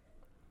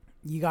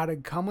 you got to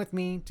come with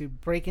me to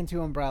break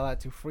into Umbrella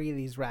to free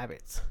these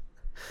rabbits."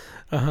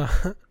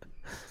 Uh-huh.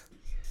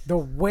 The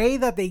way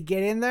that they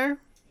get in there,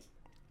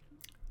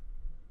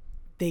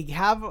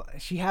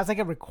 she has like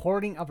a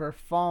recording of her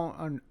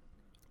phone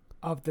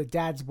of the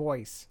dad's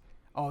voice.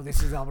 Oh,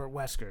 this is Albert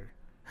Wesker.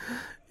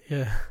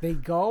 Yeah. They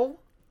go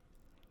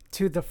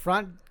to the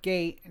front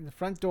gate and the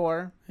front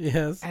door.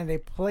 Yes. And they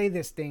play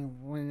this thing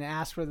when they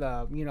ask for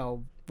the, you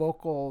know,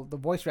 the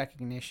voice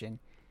recognition.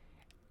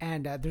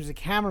 And there's a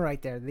camera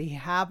right there. They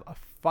have a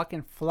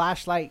fucking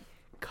flashlight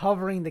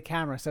covering the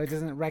camera so it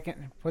doesn't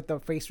put the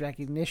face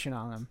recognition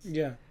on them.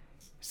 Yeah.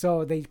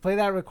 So they play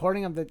that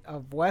recording of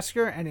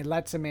Wesker and it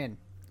lets him in.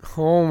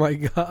 Oh my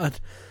God.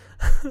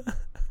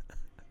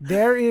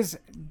 There is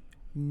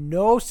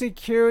no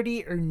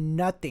security or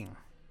nothing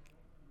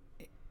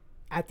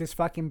at this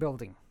fucking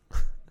building.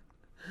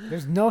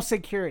 There's no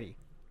security.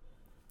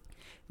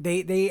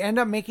 They end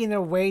up making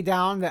their way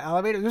down the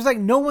elevator. There's like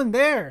no one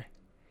there.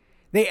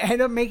 They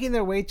end up making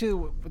their way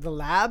to the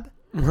lab.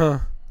 Uh-huh.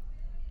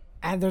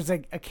 And there's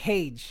like a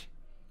cage.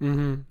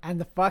 Mm-hmm.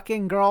 And the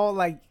fucking girl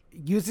like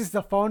uses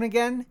the phone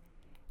again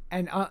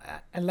and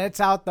lets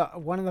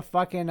out one of the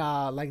fucking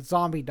like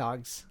zombie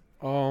dogs.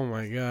 Oh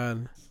my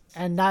God.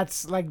 And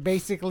that's like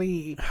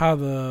basically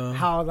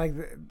how like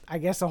I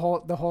guess the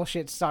whole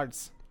shit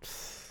starts.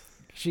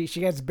 She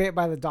gets bit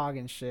by the dog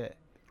and shit.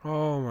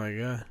 Oh my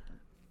God.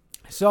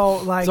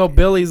 So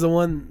Billy's the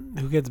one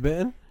who gets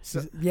bitten?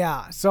 So,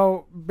 yeah.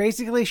 So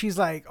basically she's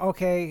like,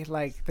 okay,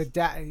 like the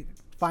dad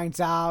finds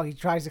out, he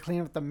tries to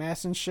clean up the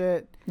mess and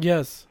shit.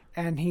 Yes.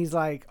 And he's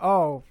like,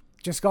 oh,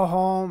 just go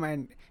home.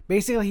 And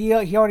basically he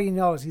already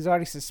knows. He's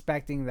already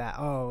suspecting that,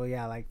 oh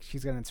yeah, like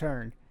she's going to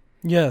turn.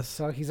 Yes.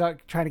 So he's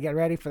trying to get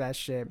ready for that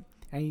shit.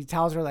 And he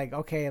tells her like,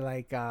 okay,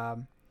 like,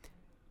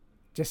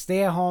 just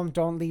stay at home.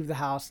 Don't leave the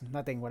house.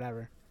 Nothing,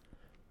 whatever.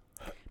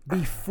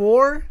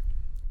 Before,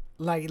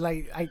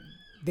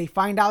 they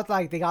find out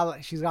like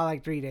she's got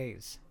like 3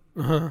 days.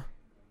 Uh-huh.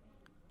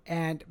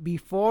 And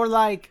before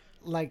like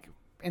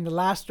in the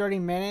last 30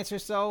 minutes or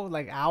so,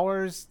 like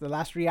hours, the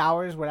last 3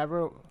 hours,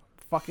 whatever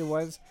fuck it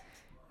was,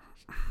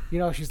 you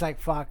know, she's like,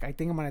 fuck, I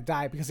think I'm gonna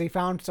die because they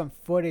found some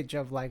footage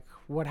of like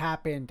what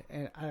happened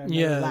in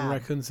lab.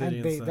 Raccoon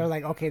City. And they're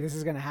like, okay, this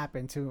is gonna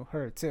happen to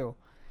her too.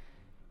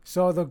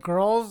 So the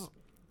girls,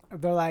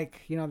 they're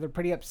like, you know, they're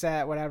pretty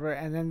upset, whatever.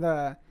 And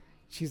then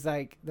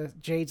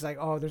Jade's like,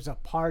 oh, there's a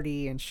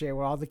party and shit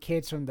where all the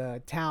kids from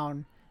the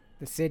town,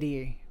 the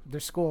city,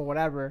 their school,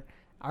 whatever,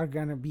 are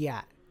gonna be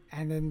at.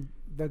 And then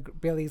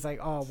Billy's like,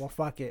 oh, well,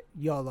 fuck it,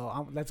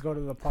 YOLO, let's go to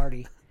the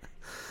party.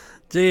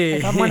 Gee.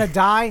 If I'm gonna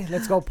die,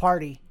 let's go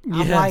party.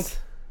 I'm like,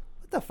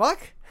 what the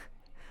fuck?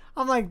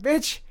 I'm like,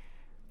 bitch,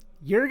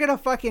 you're gonna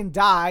fucking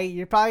die.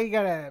 You're probably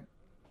gonna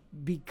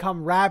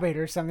become rabid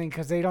or something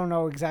because they don't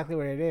know exactly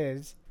what it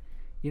is.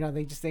 You know,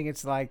 they just think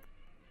it's like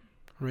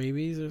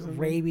rabies or something.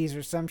 Rabies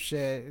or some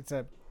shit.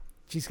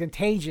 She's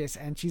contagious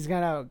and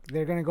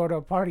they're gonna go to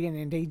a party and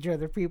endanger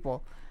other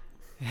people,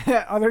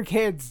 other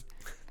kids.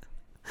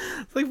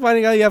 It's like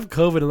finding out you have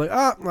COVID and like,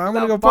 I'm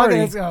gonna go party.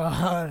 It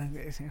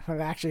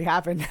actually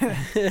happened.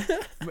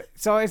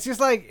 So it's just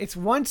like it's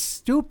one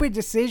stupid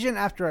decision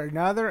after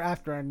another,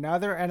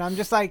 and I'm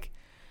just like,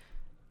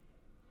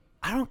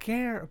 I don't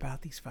care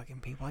about these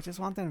fucking people. I just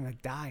want them to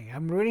die.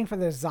 I'm rooting for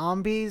the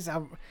zombies.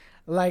 I'm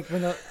like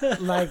when the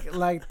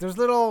like there's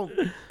little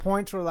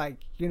points where like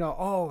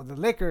the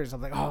liquors.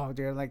 I'm like, oh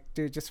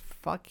dude, just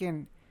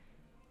fucking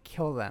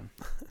kill them.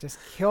 Just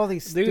kill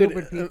these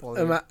stupid people.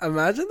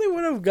 Imagine they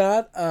would have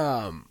got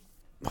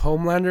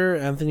Homelander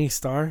Anthony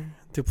Starr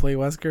to play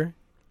Wesker.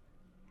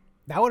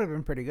 That would have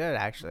been pretty good,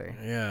 actually.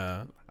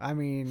 Yeah. I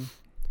mean,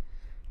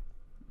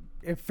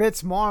 it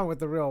fits more with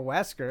the real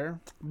Wesker.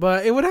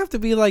 But it would have to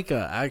be like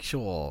a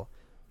actual,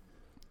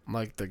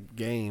 like the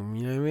game.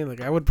 You know what I mean?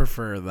 Like I would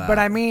prefer that. But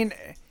I mean,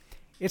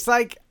 it's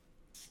like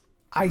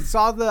I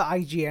saw the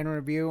IGN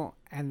review,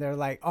 and they're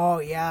like, "Oh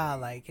yeah,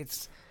 like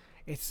it's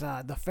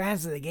the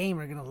fans of the game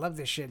are gonna love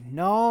this shit."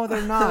 No,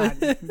 they're not.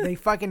 They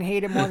fucking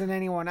hate it more than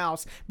anyone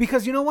else.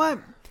 Because you know what?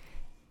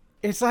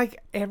 It's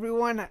like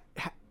everyone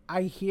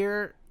I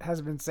hear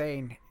has been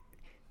saying,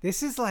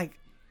 this is like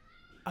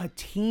a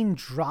teen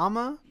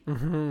drama,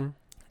 and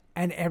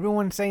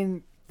everyone's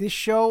saying this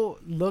show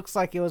looks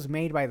like it was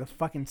made by the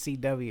fucking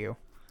CW.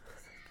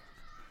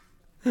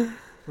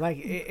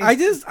 Like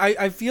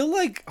I feel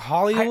like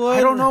Hollywood.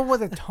 I don't know what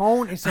the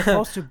tone is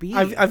supposed to be.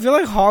 I feel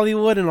like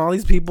Hollywood and all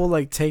these people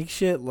like take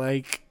shit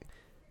like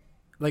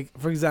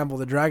for example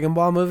the Dragon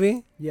Ball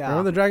movie. Yeah,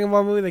 remember the Dragon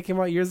Ball movie that came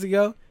out years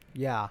ago?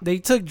 Yeah, they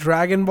took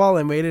Dragon Ball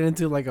and made it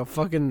into like a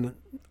fucking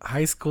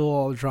high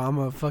school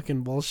drama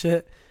fucking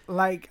bullshit.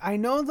 Like I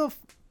know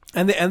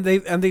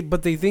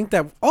but they think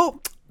that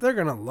they're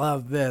gonna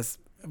love this.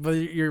 But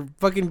you're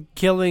fucking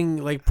killing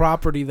like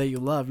property that you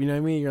love. You know what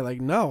I mean? You're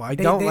like, no, I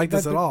don't like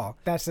this at all.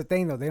 That's the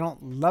thing, though. They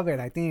don't love it.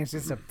 I think it's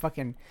just a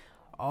fucking,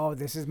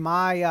 this is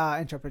my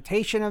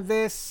interpretation of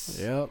this.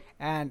 Yep.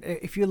 And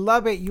if you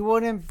love it, you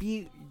wouldn't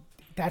be.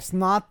 That's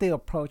not the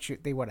approach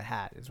they would have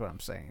had. Is what I'm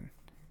saying.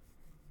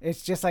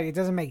 It's just like it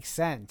doesn't make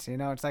sense.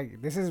 It's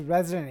like this is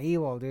Resident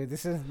Evil, dude.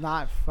 This is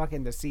not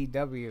fucking the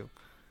CW.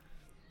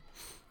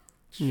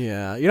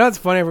 Yeah, it's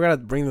funny. I forgot to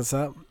bring this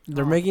up.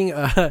 They're making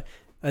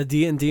a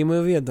D&D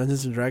movie, a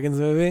Dungeons and Dragons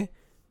movie,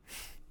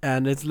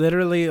 and it's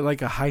literally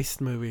like a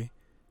heist movie.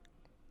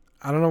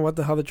 I don't know what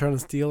the hell they're trying to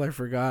steal. I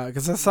forgot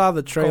because I saw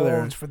the trailer.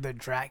 Gold for the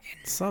dragon.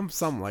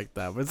 Something like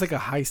that, but it's like a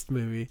heist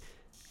movie.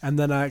 And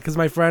then because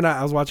my friend,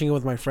 I was watching it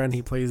with my friend.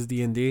 He plays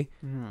D&D,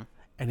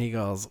 and he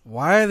goes,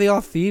 "Why are they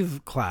all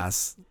thief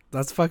class?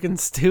 That's fucking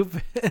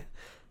stupid."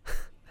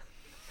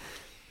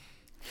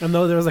 And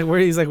though there was like,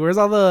 where's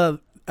all the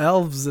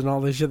elves and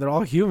all this shit? They're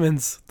all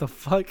humans. The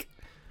fuck.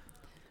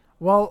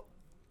 Well,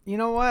 you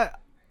know what?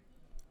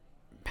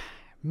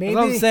 Maybe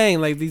that's what I'm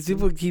saying. Like these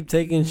people keep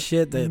taking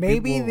shit that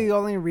maybe the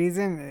only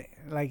reason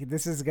like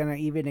this is gonna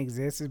even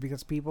exist is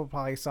because people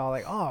probably saw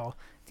like, oh,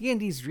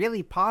 D&D's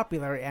really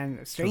popular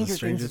and Stranger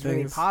Things is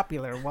really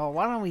popular. Well,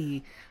 why don't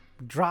we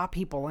draw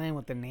people in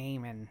with the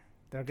name and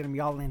they're gonna be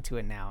all into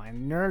it now.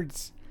 And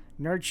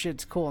nerd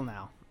shit's cool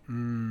now.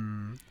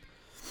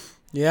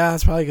 Yeah,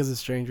 it's probably because of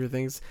Stranger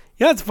Things.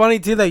 Yeah, it's funny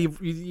too that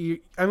you.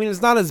 I mean,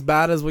 it's not as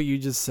bad as what you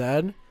just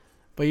said.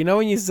 But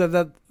when you said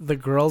that the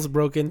girls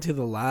broke into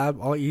the lab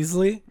all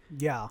easily?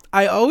 Yeah.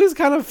 I always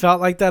kind of felt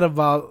like that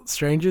about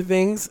Stranger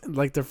Things.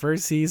 Like the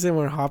first season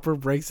when Hopper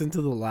breaks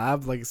into the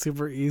lab like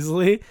super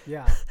easily.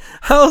 Yeah.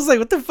 I was like,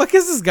 what the fuck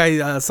is this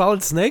guy?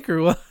 Solid Snake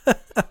or what?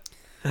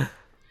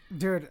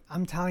 Dude,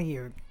 I'm telling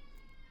you.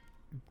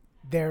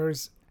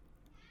 There's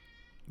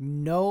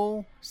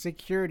no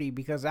security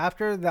because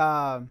after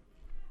the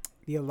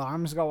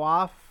alarms go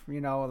off,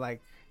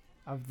 like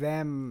of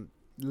them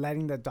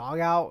letting the dog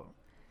out,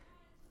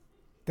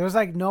 there's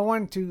like no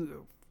one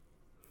to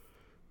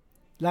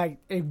like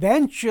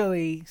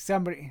eventually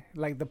somebody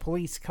like the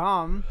police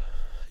come.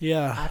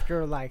 Yeah.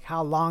 After like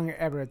how long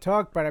ever it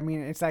took. But I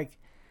mean it's like,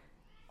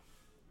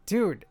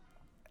 dude,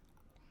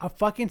 a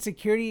fucking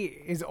security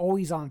is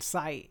always on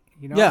site,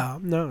 Yeah,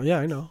 no, yeah,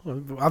 I know.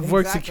 I've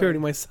worked security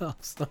myself.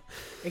 So.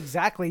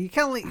 Exactly. You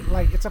can't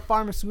like it's a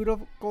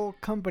pharmaceutical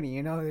company,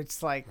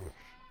 it's like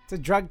it's a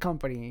drug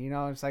company,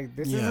 it's like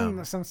this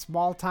isn't some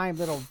small time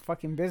little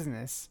fucking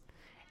business.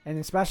 And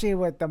especially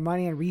with the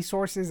money and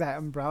resources that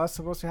Umbrella's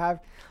supposed to have.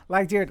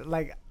 Like, dude,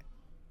 like,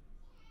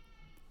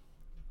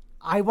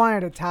 I wanted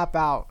to tap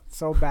out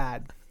so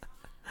bad.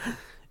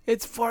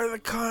 It's for the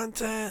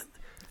content.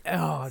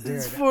 Oh, dude.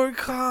 It's for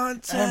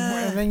content.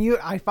 And then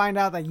I find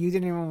out that you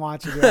didn't even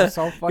watch it. Dude. I'm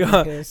so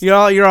fucking pissed.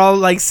 You're all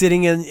like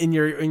sitting in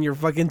your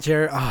fucking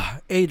chair.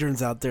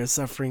 Adrian's out there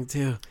suffering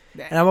too.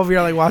 And I'm over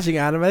here like watching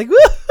anime like,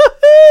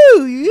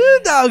 woohoo, you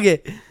dog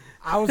it.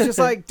 I was just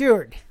like,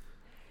 dude.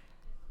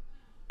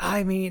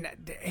 I mean,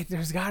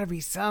 there's got to be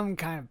some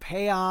kind of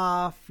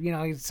payoff.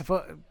 It's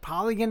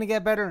probably going to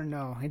get better.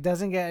 No, it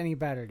doesn't get any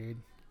better, dude.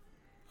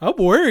 I'm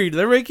worried.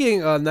 They're making,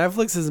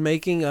 Netflix is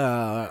making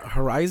a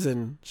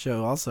Horizon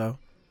show also.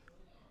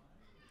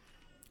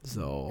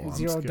 So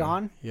Zero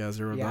Dawn. Yeah,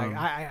 Zero Dawn.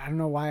 I don't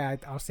know why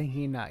I was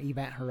thinking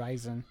Event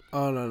Horizon.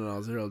 Oh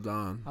no, Zero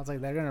Dawn. I was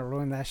like, they're gonna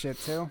ruin that shit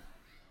too.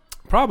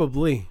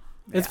 Probably.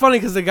 Yeah. It's funny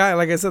because the guy,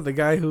 like I said, the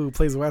guy who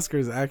plays Wesker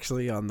is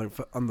actually on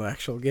the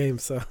actual game.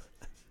 So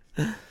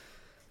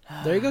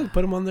there you go.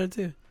 Put him on there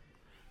too.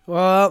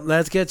 Well,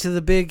 let's get to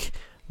the big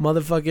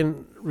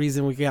motherfucking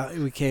reason we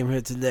came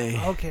here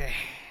today. Okay.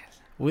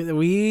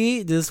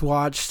 We just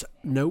watched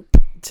Nope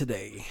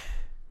today.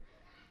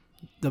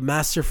 The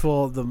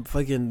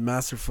fucking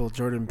masterful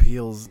Jordan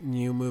Peele's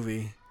new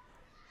movie.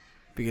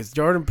 Because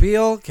Jordan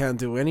Peele can't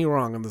do any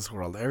wrong in this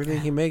world.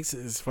 Everything he makes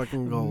is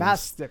fucking gold.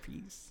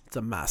 Masterpiece. It's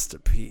a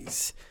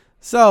masterpiece.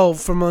 So,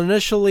 from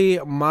initially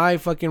my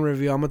fucking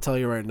review, I'm gonna tell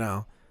you right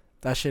now,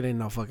 that shit ain't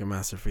no fucking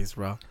masterpiece,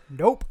 bro.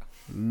 Nope.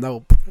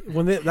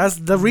 That's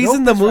the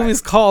reason the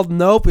movie's called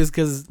Nope is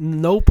because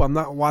nope, I'm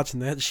not watching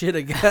that shit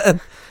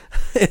again.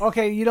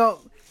 Okay,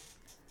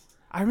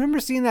 I remember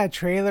seeing that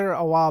trailer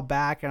a while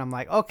back, and I'm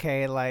like,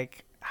 okay,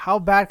 like, how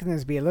bad can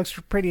this be? It looks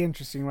pretty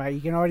interesting, right?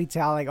 You can already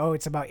tell, like, oh,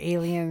 it's about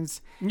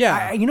aliens.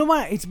 Yeah. You know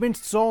what? It's been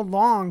so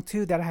long,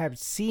 too, that I have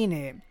seen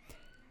it.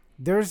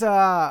 There's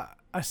a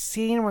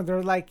scene where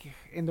they're, like,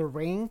 in the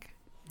ring.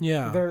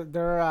 Yeah. They're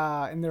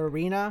in the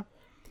arena.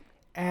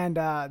 And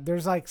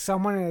there's, like,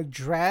 someone in a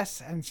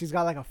dress, and she's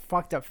got, like, a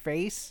fucked up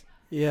face.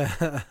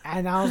 Yeah.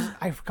 And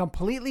I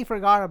completely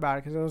forgot about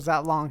it because it was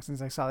that long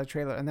since I saw the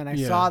trailer. And then I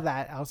saw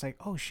that. I was like,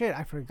 oh, shit,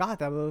 I forgot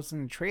that was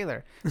in the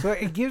trailer. So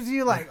it gives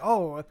you, like,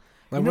 oh.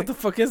 Like, what the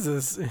fuck is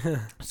this?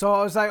 So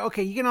I was like,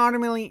 okay, you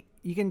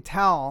can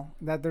tell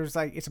that there's,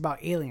 like, it's about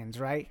aliens,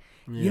 right?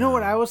 Yeah. You know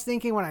what I was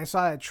thinking when I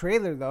saw that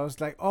trailer, though? It's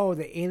like, oh,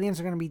 the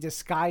aliens are going to be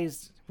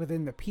disguised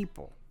within the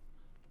people.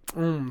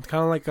 Kind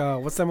of like,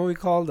 what's that movie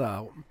called?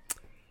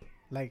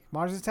 Like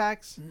Mars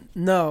Attacks?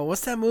 No,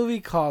 what's that movie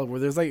called where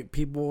there's like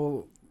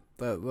people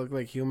that look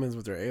like humans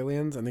but they're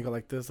aliens and they go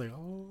like this, like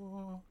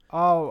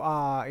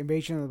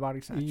Invasion of the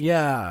Body Snatchers.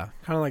 Yeah,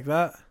 kind of like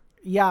that.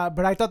 Yeah,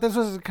 but I thought this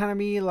was kind of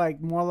be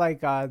like more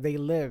like They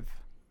Live.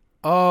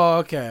 Oh,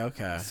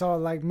 okay. So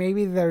like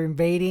maybe they're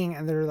invading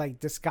and they're like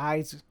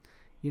disguised,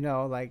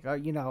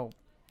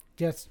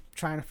 just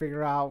trying to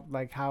figure out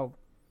like how,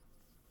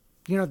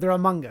 they're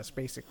among us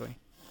basically.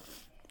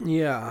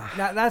 Yeah.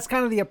 That's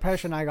kind of the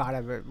impression I got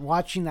of it,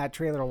 watching that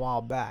trailer a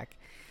while back.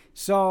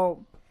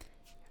 So,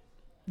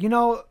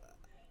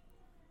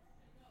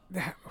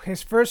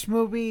 his first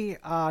movie,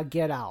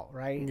 Get Out,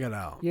 right? Get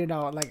Out.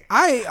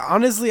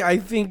 I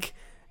think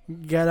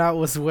Get Out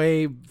was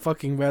way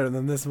fucking better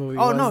than this movie.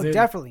 Oh, no, dude.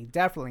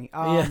 Definitely.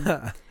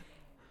 Yeah.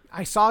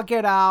 I saw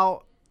Get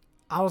Out.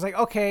 I was like,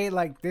 okay,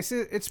 like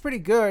it's pretty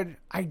good.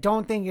 I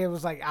don't think it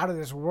was like out of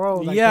this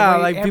world. Like, yeah,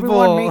 like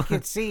everyone make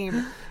it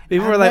seem.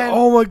 People were like,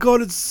 "Oh my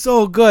god, it's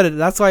so good!" And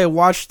that's why I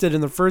watched it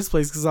in the first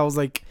place because I was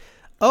like,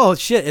 "Oh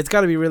shit, it's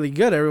got to be really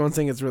good." Everyone's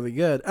saying it's really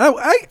good.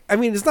 I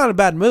mean, it's not a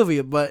bad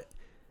movie, but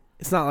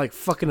it's not like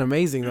fucking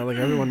amazing though. Like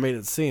everyone made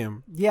it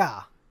seem.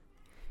 Yeah.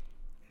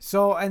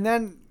 So and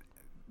then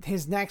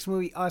his next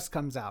movie, Us,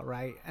 comes out,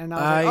 right? And I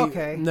was like,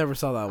 okay, never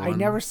saw that one. I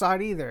never saw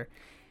it either.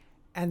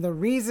 And the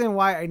reason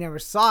why I never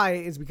saw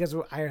it is because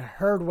I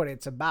heard what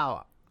it's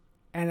about.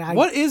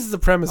 What is the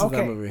premise of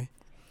that movie?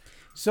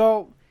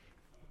 So,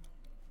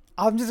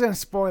 I'm just going to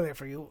spoil it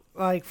for you.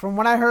 Like, from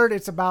what I heard,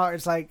 it's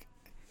like,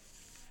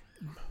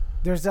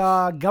 there's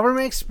a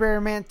government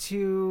experiment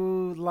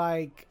to,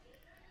 like,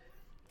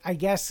 I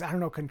guess, I don't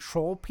know,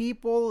 control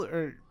people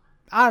or,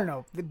 I don't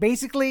know.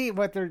 Basically,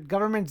 what their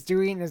government's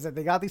doing is that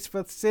they got these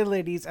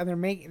facilities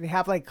and they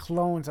have, like,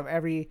 clones of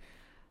every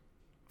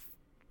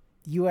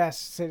U.S.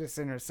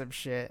 citizen or some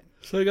shit.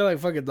 So you got like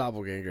fucking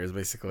doppelgangers,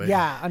 basically.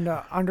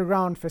 Yeah,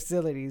 underground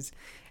facilities.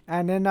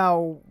 And then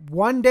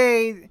one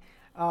day,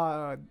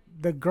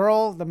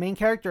 the main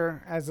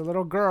character, as a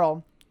little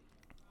girl,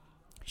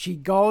 she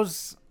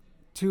goes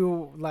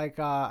to like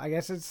I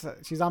guess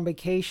she's on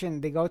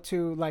vacation. They go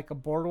to like a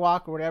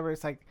boardwalk or whatever.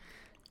 It's like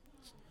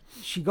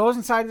she goes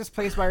inside this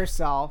place by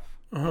herself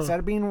instead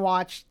of being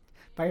watched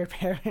by her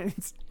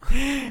parents,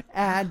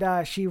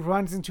 and she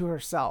runs into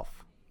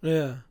herself.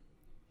 Yeah.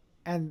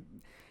 And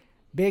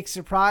big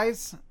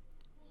surprise,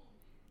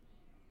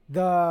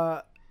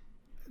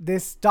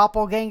 this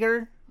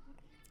doppelganger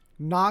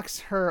knocks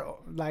her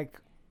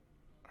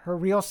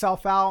real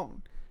self out,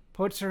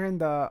 puts her in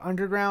the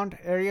underground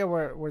area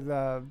where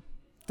the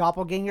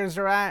doppelgangers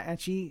are at,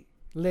 and she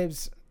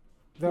lives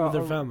with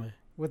their family,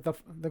 with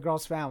the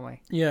girl's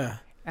family. Yeah.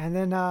 And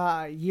then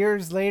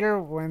years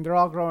later, when they're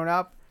all growing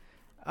up,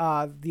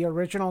 the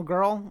original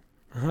girl,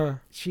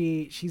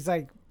 she's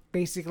like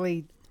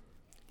basically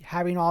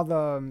having all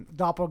the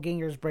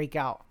doppelgangers break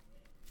out.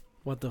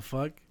 What the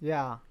fuck?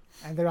 Yeah,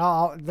 and they're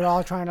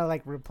all trying to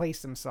like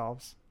replace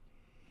themselves.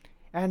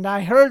 And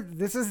I heard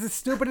this is the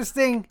stupidest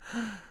thing.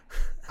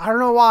 I don't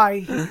know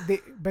why,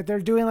 but they're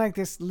doing like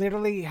this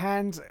literally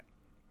hands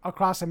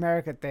across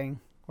America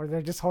thing, where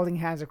they're just holding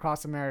hands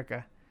across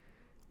America.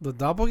 The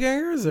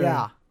doppelgangers? Or?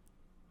 Yeah.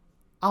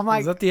 I'm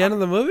like, is that the end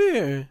of the movie?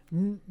 Or?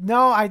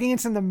 No, I think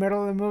it's in the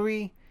middle of the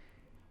movie.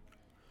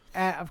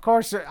 And of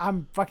course,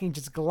 I'm fucking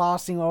just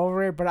glossing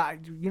over it. But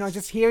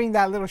just hearing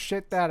that little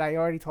shit that I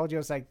already told you, I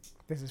was like,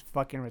 this is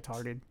fucking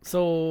retarded.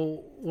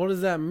 So what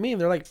does that mean?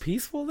 They're like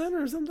peaceful then,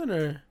 or something,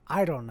 or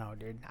I don't know,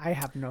 dude. I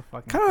have no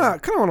fucking. Kind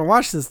of want to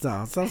watch this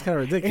now. It sounds kind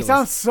of ridiculous. It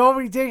sounds so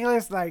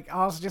ridiculous. Like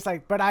I was just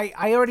like, but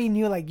I already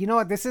knew, like, you know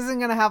what? This isn't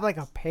gonna have like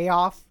a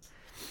payoff.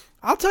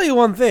 I'll tell you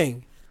one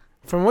thing.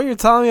 From what you're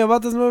telling me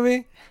about this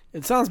movie,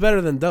 it sounds better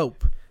than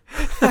Dope.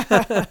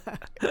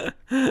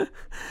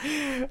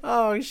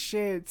 Oh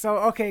shit.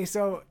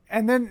 So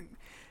and then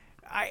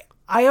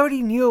I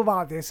already knew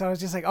about this. So I was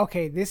just like,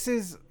 okay, this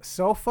is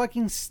so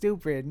fucking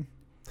stupid.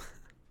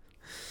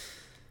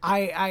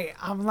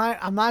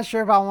 I'm not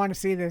sure if I want to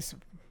see this,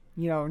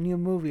 new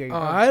movie. Oh,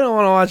 I don't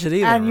want to watch it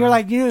either. And you're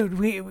like, dude,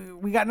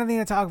 we got nothing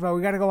to talk about.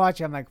 We got to go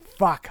watch it. I'm like,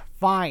 fuck,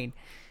 fine.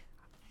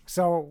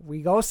 So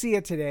we go see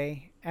it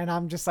today, and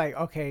I'm just like,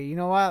 okay, you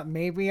know what?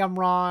 Maybe I'm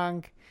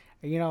wrong.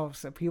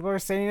 So people are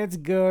saying it's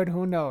good.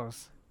 Who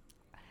knows?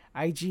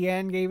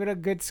 IGN gave it a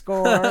good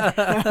score. And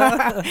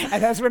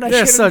that's when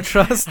They're so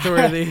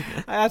trustworthy.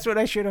 That's what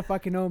I should have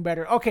fucking known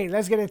better. Okay,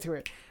 let's get into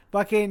it.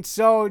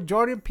 So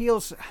Jordan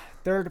Peele's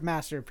third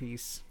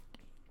masterpiece.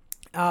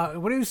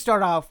 What do you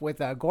start off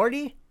with?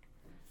 Gordy?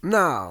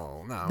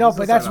 No.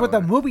 But that's what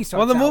the movie starts.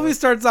 Well, the movie with.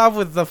 starts off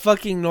with the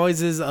fucking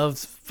noises of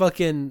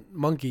fucking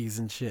monkeys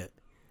and shit.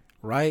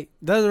 Right?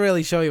 Doesn't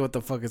really show you what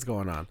the fuck is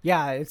going on.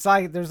 Yeah, it's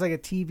like there's like a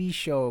TV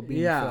show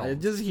being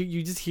filmed.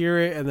 You just hear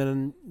it, and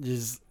then you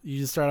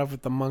just start off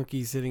with the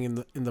monkey sitting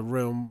in the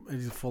room,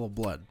 and he's full of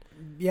blood.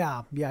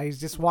 Yeah, he's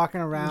just walking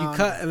around.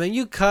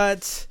 You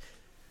cut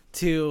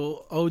to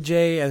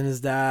OJ and his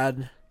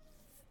dad.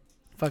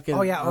 Fucking.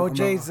 Oh yeah,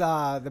 OJ's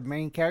the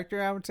main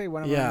character. I would say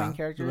one of the main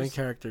characters. The main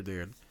character,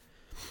 dude.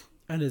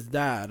 And his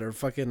dad are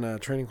fucking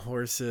training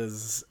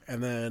horses,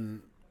 and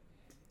then.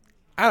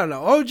 I don't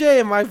know. OJ,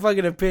 in my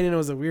fucking opinion,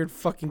 was a weird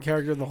fucking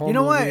character the whole movie.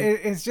 You know what?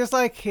 It's just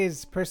like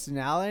his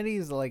personality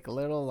is like a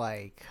little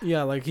like...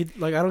 Yeah, like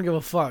I don't give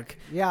a fuck.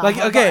 Yeah, like,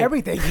 okay.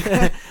 Everything.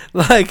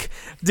 Like,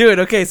 dude,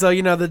 okay, so,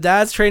 the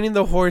dad's training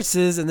the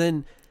horses, and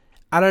then,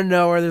 I don't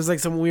know, where there's like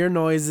some weird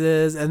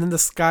noises, and then the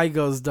sky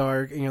goes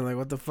dark, and you're like,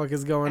 what the fuck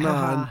is going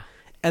on?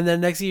 And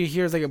then next thing you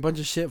hear is like a bunch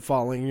of shit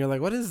falling, and you're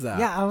like, what is that?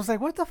 Yeah, I was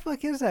like, what the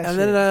fuck is that and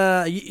shit?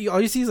 Then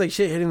all you see is like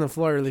shit hitting the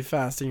floor really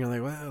fast, and you're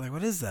like,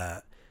 what is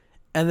that?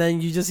 And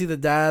then you just see the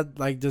dad,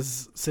 like,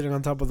 just sitting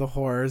on top of the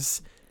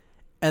horse.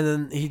 And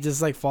then he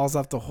just, like, falls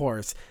off the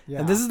horse. Yeah.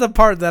 And this is the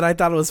part that I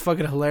thought was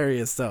fucking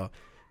hilarious, though.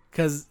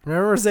 Because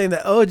remember saying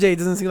that OJ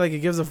doesn't seem like he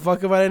gives a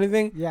fuck about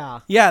anything? Yeah.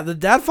 Yeah, the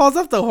dad falls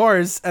off the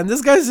horse. And this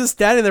guy's just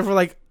standing there for,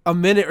 like, a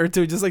minute or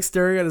two, just, like,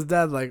 staring at his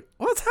dad, like,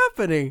 what's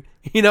happening?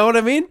 You know what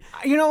I mean?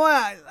 You know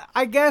what?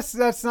 I guess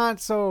that's not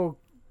so...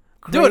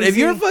 crazy. Dude, if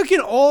your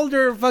fucking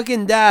older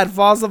fucking dad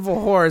falls off a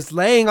horse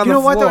laying on the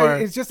floor... You know what, though?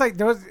 It's just like...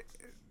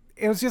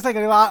 It was just like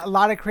a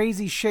lot of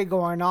crazy shit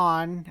going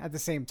on at the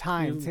same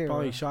time, too.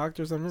 Probably shocked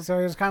or something. So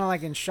he was kind of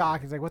like in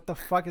shock. He's like, what the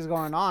fuck is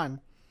going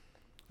on?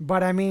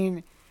 But I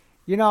mean,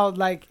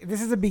 like,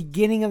 this is the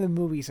beginning of the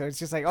movie. So it's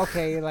just like,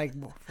 okay, like,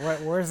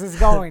 where's this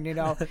going,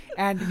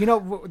 And,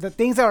 the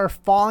things that were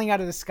falling out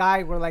of the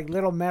sky were like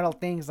little metal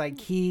things like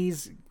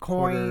keys,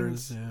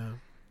 coins. Quarters, yeah.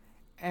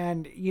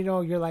 And,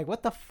 you're like,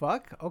 what the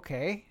fuck?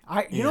 Okay.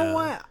 You know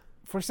what?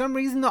 For some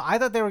reason, though, I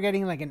thought they were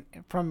getting like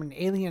from an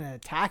alien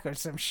attack or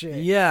some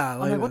shit. Yeah, I'm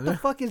like, what the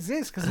fuck is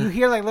this? Because you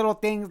hear like little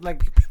things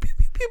like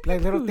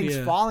little things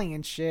falling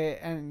and shit,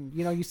 and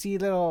you see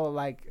little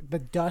like the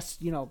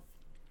dust,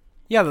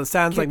 Yeah, the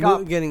sounds like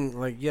up. getting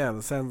like the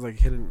sounds like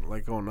hitting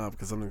like going up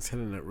because something's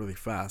hitting it really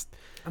fast.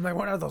 I'm like,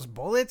 what are those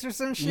bullets or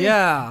some shit?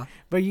 Yeah,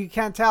 but you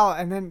can't tell,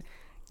 and then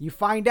you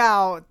find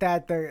out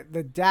that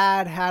the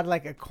dad had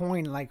like a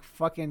coin like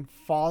fucking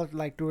fall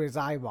like through his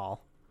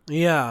eyeball.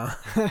 Yeah.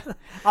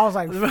 I was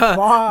like,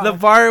 fuck. The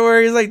part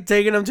where he's like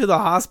taking him to the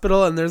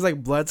hospital and there's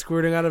like blood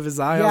squirting out of his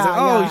eye. I was like,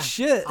 oh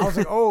shit. I was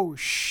like, oh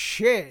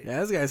shit.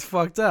 Yeah, this guy's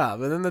fucked up.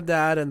 And then the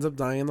dad ends up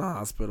dying in the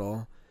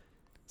hospital.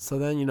 So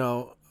then,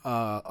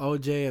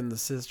 OJ and the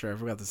sister, I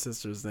forgot the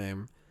sister's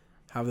name,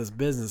 have this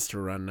business to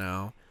run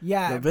now.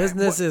 Yeah. The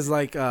business is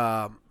like,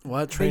 training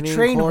they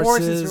train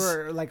horses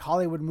for like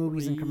Hollywood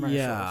movies and commercials.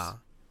 Yeah.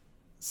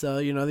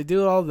 So, they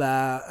do all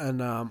that, and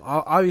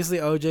obviously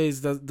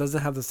OJ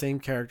doesn't have the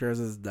same character as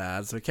his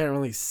dad, so he can't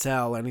really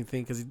sell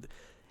anything because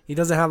he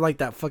doesn't have, like,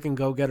 that fucking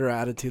go-getter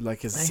attitude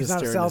like his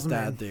sister and his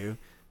dad do.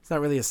 He's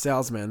not really a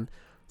salesman.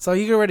 So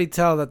you can already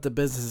tell that the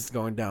business is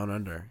going down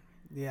under.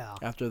 Yeah.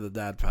 After the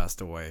dad passed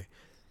away.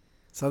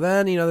 So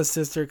then, the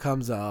sister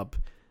comes up.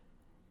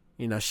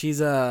 She's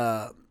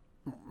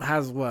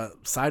has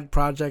side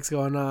projects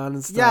going on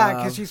and stuff. Yeah,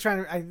 because she's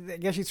trying to. I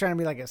guess she's trying to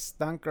be like a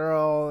stunt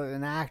girl,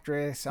 an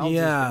actress, all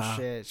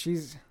this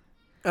shit.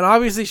 And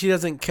obviously she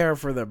doesn't care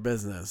for their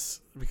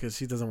business because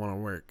she doesn't want to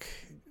work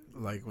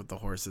like with the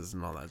horses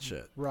and all that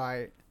shit.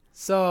 Right.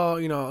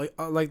 So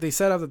like they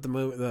set up that the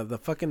movie,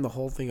 the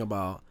whole thing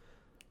about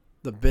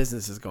the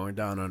business is going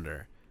down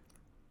under.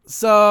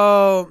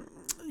 So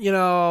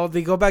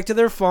they go back to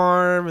their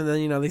farm and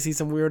then they see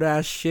some weird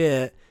ass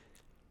shit.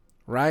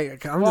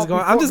 right? Well,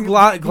 I'm just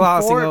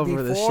glossing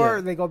over this Before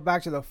shit. they go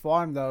back to the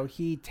farm, though,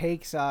 he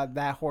takes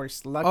that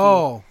horse Lucky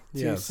Oh, to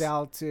yes.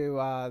 sell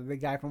to the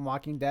guy from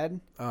Walking Dead.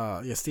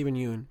 Yeah, Stephen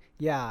Yeun.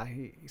 Yeah,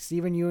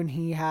 Stephen Yeun.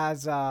 He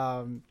has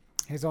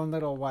his own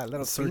little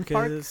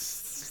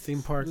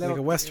theme park, like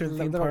a Western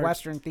theme park.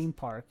 Western theme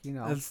park. You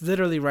know, It's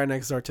literally right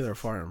next door to their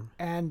farm.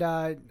 and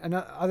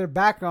another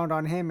background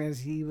on him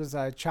is he was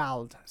a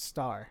child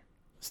star.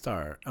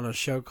 On a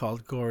show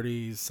called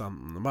Gordy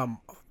something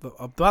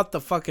about the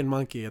fucking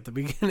monkey at the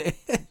beginning.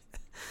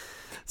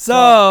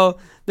 So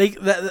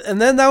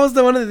and then that was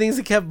one of the things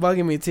that kept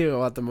bugging me too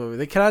about the movie.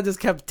 They kind of just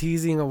kept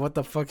teasing of what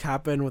the fuck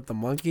happened with the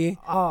monkey.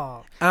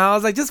 Oh, And I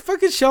was like, just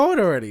fucking show it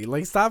already.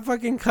 Like, stop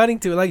fucking cutting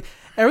to it. Like,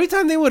 every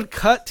time they would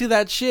cut to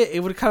that shit,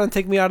 it would kind of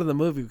take me out of the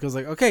movie because,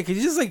 like, okay, could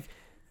you just like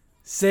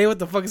say what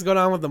the fuck is going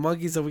on with the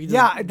monkey so we can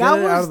just get it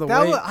out of the way?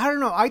 I don't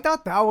know. I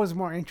thought that was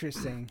more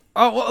interesting.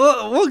 Oh,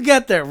 well, we'll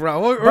get there,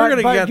 bro. We're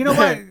gonna get there. You know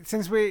what?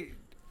 Since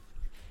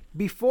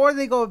before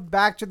they go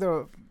back to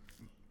the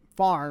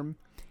farm,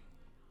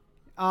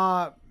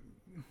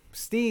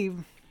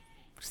 Stephen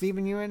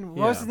Yeun,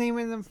 what was his name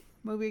in the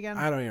movie again?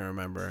 I don't even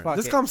remember. Fuck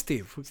Just it. call him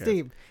Steve. Who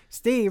cares?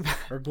 Steve.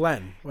 Or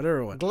Glenn. Whatever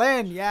it was.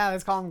 Glenn. Yeah,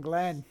 let's call him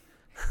Glenn.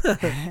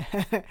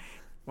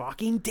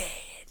 Walking Dead.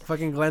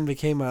 Fucking Glenn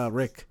became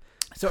Rick.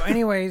 So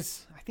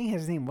anyways, I think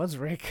his name was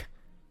Rick.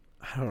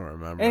 I don't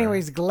remember.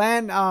 Anyways,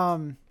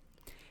 Glenn,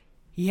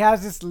 he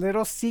has this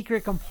little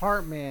secret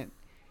compartment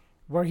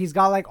where he's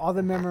got like all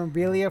the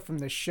memorabilia from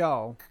the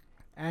show.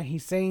 And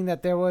he's saying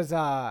that there was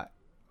a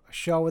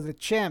show with a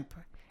chimp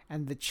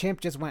and the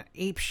chimp just went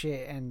ape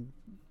shit and,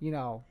 you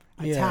know,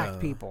 attacked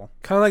people.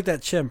 Kind of like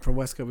that chimp from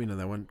West Covina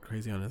that went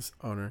crazy on his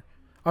owner.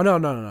 Oh, no.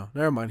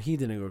 Never mind. He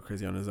didn't go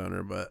crazy on his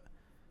owner, but...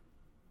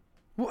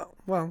 Well,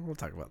 we'll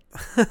talk about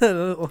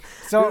that.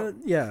 So,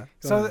 yeah.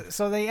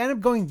 So they end up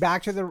going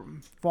back to the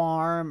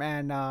farm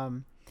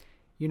and,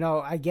 you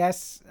know, I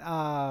guess...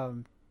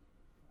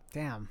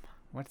 damn.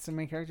 What's the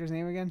main character's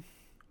name again?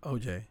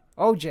 OJ.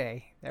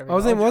 There we go.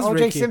 His name was OJ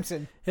Ricky.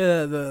 Simpson.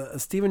 Yeah, the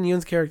Stephen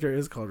Yeun's character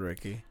is called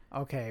Ricky.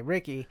 Okay,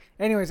 Ricky.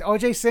 Anyways,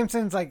 OJ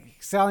Simpson's like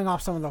selling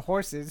off some of the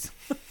horses.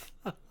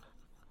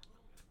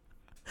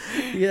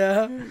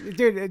 Yeah.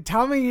 Dude,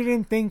 tell me you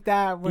didn't think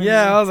that. I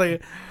was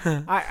like...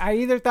 I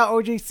either thought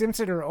OJ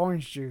Simpson or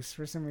orange juice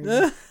for some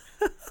reason.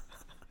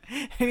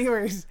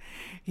 Anyways,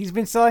 he's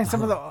been selling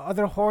some of the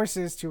other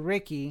horses to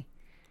Ricky.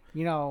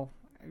 You know,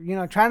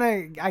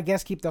 trying to, I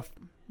guess, keep the...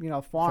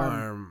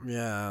 farm.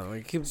 Yeah,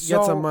 like get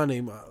some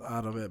money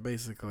out of it,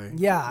 basically.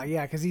 Yeah,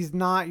 because he's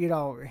not,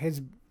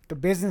 the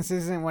business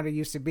isn't what it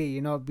used to be,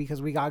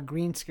 because we got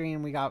green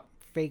screen, we got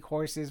fake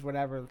horses,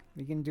 whatever.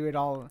 You can do it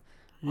all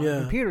on a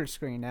computer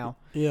screen now.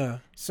 Yeah.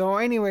 So,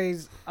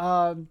 anyways,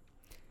 when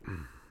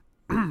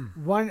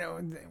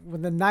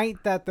the night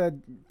that the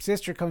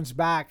sister comes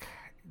back,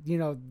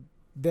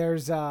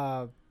 there's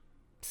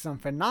some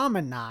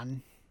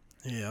phenomenon.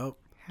 Yep.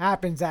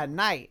 Happens at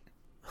night.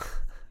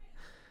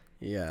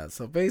 Yeah,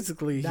 so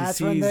basically he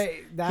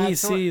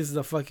sees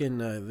the fucking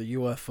the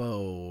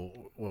UFO,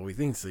 what we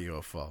think is the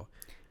UFO.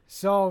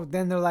 So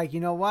then they're like, you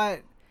know what?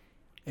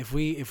 If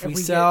we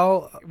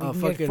sell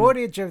get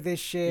footage of this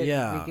shit,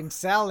 yeah, we can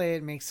sell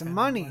it, make some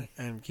money,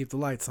 and keep the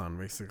lights on,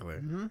 basically.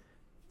 Mm-hmm.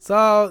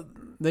 So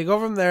they go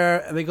from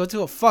there and they go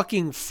to a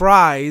fucking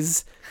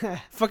Fry's.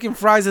 Fucking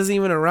Fry's isn't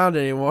even around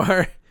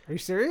anymore. Are you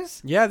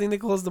serious? Yeah, I think they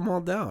closed them all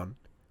down.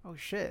 Oh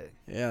shit!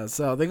 Yeah,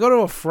 so they go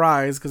to a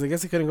Fry's because I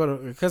guess they couldn't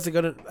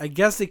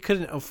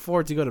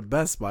afford to go to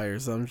Best Buy or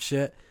some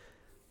shit.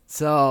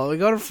 So they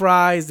go to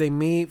Fry's. They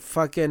meet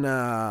fucking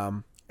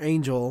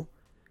Angel,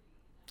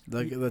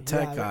 the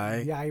tech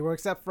guy. Yeah, he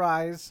works at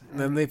Fry's. And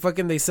then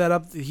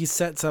he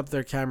sets up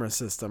their camera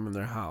system in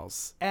their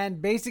house.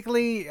 And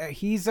basically,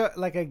 he's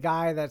like a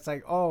guy that's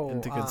like,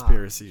 into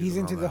conspiracies. He's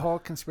into the whole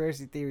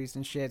conspiracy theories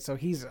and shit. So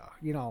he's,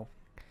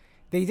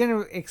 they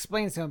didn't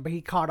explain it to him, but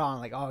he caught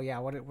on like, oh yeah,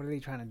 what are they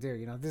trying to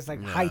do? This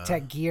like high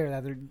tech gear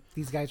that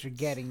these guys are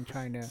getting,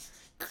 trying to,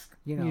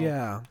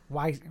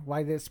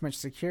 why this much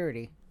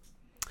security?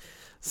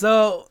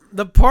 So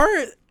the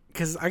part,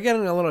 because I get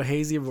in a little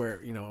hazy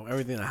where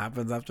everything that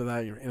happens after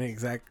that you're in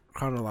exact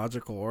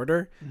chronological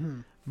order,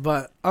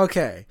 but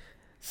okay,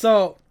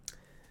 so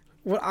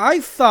what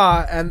I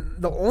thought, and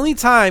the only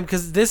time,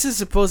 because this is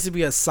supposed to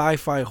be a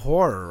sci-fi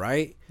horror,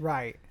 right?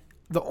 Right.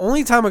 The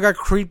only time I got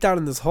creeped out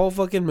in this whole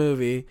fucking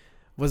movie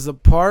was the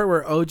part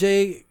where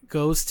OJ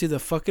goes to the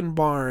fucking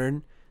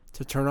barn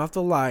to turn off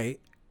the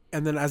light,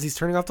 and then as he's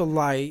turning off the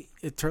light,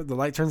 the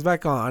light turns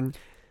back on,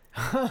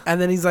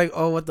 and then he's like,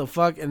 "Oh, what the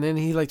fuck?" And then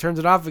he like turns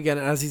it off again,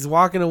 and as he's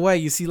walking away,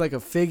 you see like a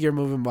figure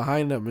moving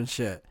behind him and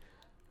shit,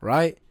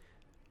 right?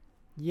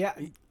 Yeah,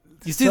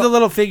 you see the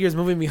little figures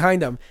moving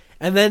behind him.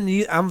 And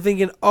then I'm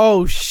thinking,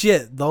 oh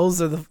shit,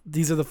 these are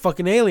the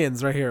fucking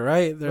aliens right here,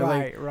 right? They're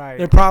right.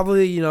 They're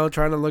probably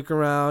trying to look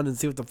around and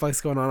see what the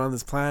fuck's going on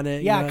this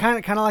planet. Yeah,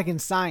 kind of like in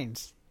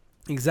Signs.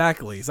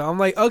 Exactly. So I'm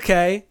like,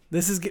 okay,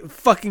 this is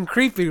fucking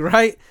creepy,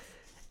 right?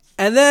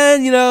 And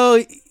then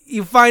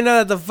you find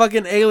out that the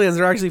fucking aliens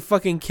are actually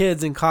fucking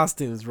kids in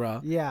costumes, bro.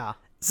 Yeah.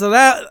 So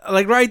that,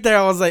 like, right there,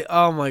 I was like,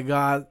 oh my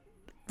god,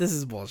 this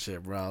is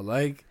bullshit, bro.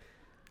 Like,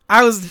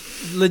 I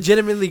was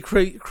legitimately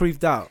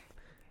creeped out.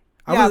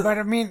 But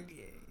I mean,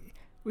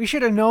 we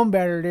should have known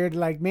better, dude.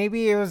 Like,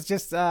 maybe it was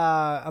just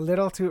a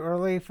little too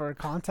early for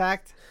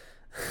contact.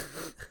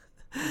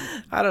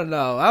 I don't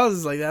know. I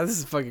was like, this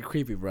is fucking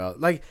creepy, bro.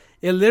 Like,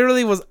 it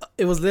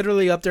was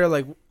literally up there,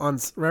 like,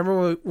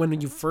 remember when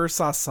you first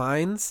saw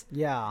Signs?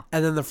 Yeah.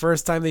 And then the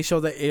first time they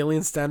showed the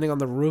alien standing on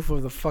the roof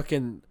of the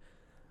fucking,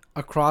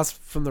 across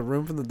from the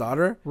room from the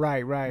daughter?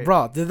 Right.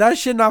 Bro, did that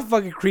shit not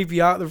fucking creep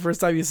you out the first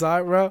time you saw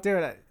it, bro?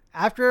 Dude,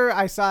 after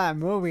I saw that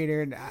movie,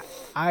 dude,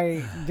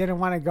 I didn't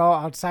want to go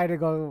outside to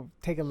go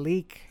take a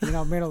leak,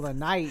 middle of the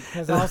night.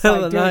 Because I was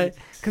like, dude,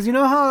 because you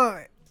know how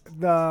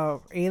the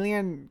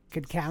alien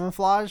could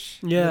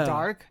camouflage in the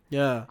dark?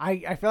 Yeah.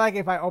 I feel like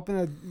if I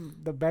open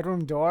the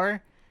bedroom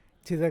door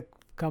to the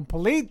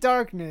complete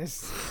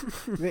darkness,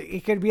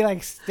 it could be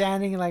like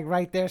standing like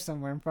right there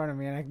somewhere in front of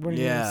me and I wouldn't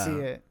even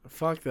see it.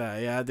 Fuck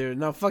that. Yeah, dude.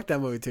 No, fuck that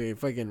movie too.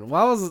 Fucking,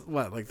 well, I was,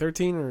 like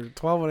 13 or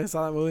 12 when I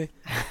saw that movie?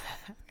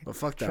 But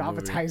fuck that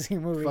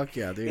traumatizing movie. Fuck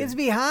yeah, dude. It's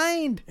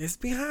behind.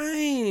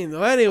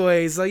 Well,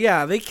 anyway, so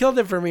yeah, they killed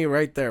it for me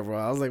right there, bro.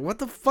 I was like, what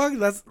the fuck?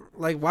 That's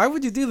like, why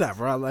would you do that,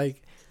 bro?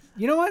 Like,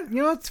 you know what?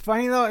 You know what's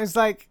funny though? Is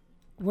like,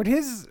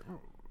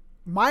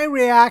 my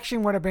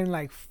reaction would have been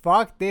like,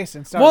 fuck this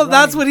and start running.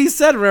 That's what he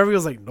said. Remember, he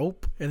was like,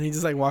 nope, and he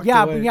just like walked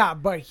away.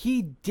 But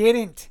he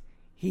didn't.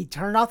 He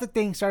turned off the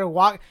thing, started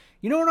walking.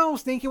 You know what I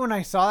was thinking when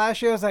I saw that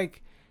shit? I was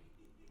like,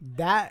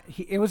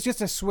 it was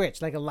just a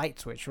switch, like a light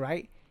switch,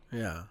 right?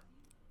 Yeah.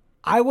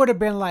 I would have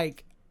been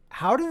like,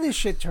 how did this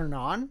shit turn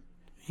on?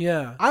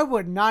 Yeah. I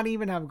would not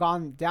even have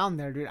gone down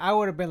there, dude. I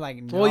would have been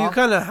like, no. Well, you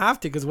kind of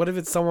have to, because what if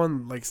it's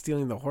someone like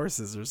stealing the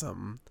horses or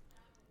something?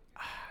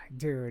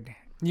 Dude.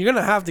 You're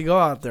going to have to go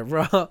out there,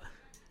 bro.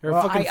 You're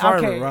a fucking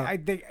farmer, bro.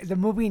 The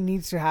movie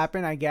needs to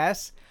happen, I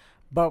guess.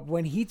 But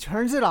when he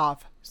turns it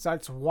off,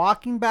 starts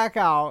walking back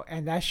out,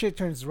 and that shit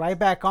turns right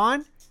back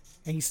on,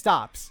 and he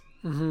stops.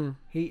 Mm-hmm.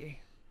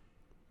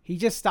 He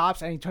just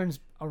stops, and he turns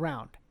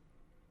around.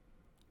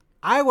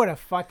 I would have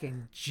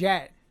fucking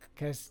jet.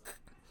 Because,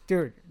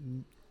 dude,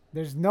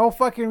 there's no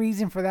fucking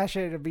reason for that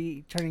shit to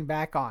be turning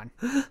back on.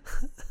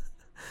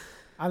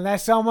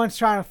 Unless someone's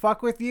trying to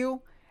fuck with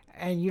you,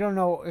 and you don't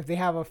know if they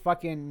have a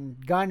fucking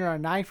gun or a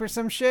knife or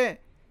some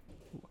shit.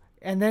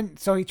 And then,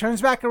 so he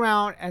turns back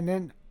around, and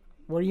then,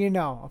 what do you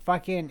know? A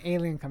fucking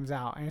alien comes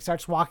out, and it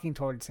starts walking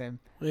towards him.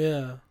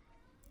 Yeah.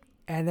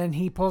 And then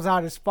he pulls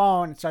out his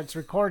phone and starts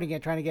recording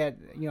it, trying to get,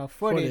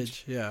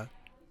 footage. Yeah.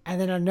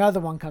 And then another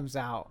one comes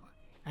out,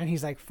 and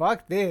he's like,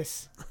 fuck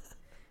this.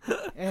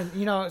 And,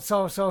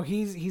 so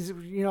he's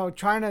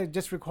trying to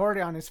just record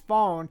it on his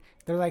phone.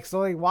 They're like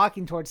slowly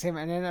walking towards him,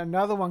 and then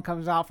another one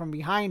comes out from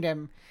behind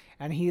him,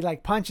 and he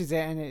like punches it,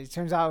 and it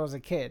turns out it was a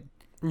kid.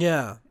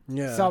 Yeah.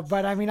 Yeah. So,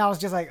 but I mean, I was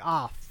just like,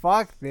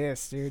 fuck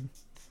this, dude.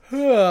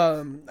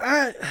 Yeah,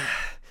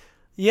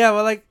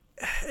 well, like,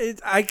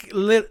 I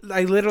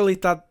literally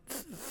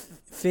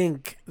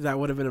think that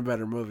would have been a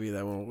better movie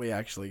than what we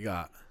actually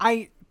got.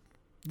 Like,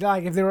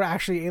 if they were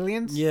actually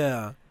aliens?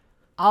 Yeah.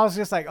 I was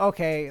just like,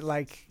 okay,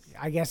 like,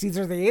 I guess these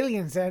are the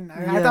aliens, and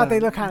I thought they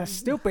looked kind of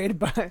stupid,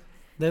 but...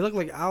 They look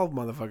like owl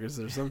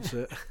motherfuckers or some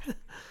shit.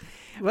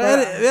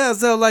 But yeah,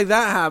 so, like,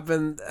 that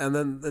happened, and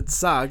then it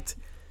sucked.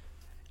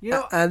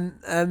 And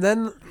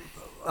then...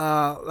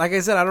 like I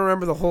said, I don't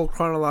remember the whole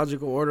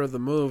chronological order of the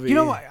movie. You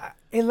know what?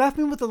 It left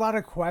me with a lot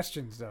of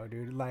questions, though,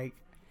 dude. Like,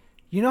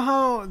 you know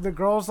how the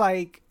girl's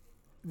like,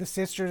 the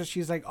sister,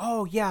 she's like,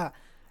 oh, yeah,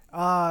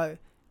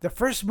 the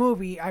first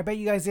movie, I bet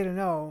you guys didn't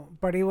know,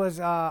 but it was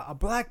a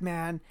black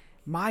man,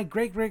 my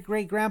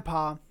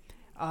great-great-great-grandpa,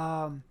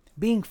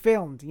 being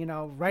filmed,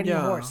 riding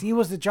a horse. He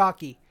was the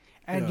jockey.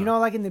 And,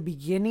 like in the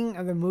beginning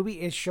of the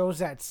movie, it shows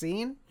that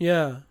scene.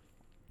 Yeah.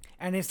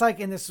 And it's like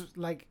in this,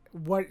 like,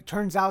 what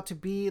turns out to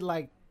be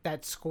like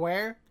that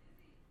square.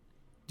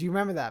 Do you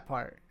remember that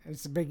part?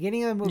 It's the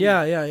beginning of the movie.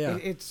 Yeah.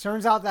 It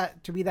turns out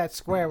that to be that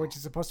square, which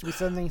is supposed to be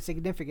something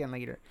significant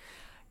later.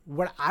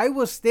 What I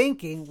was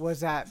thinking was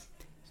that,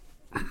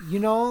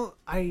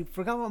 I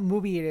forgot what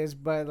movie it is,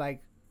 but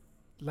like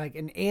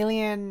an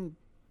alien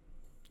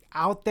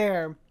out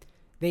there,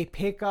 they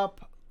pick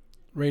up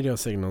radio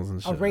signals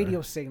and shit. A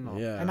radio signal.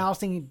 Yeah. And I was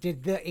thinking,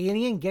 did the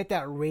alien get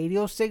that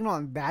radio signal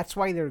and that's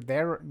why they're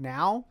there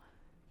now?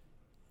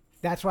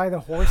 That's why the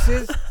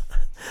horses?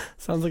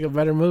 Sounds like a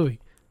better movie.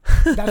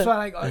 That's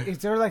why, like, is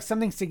there like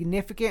something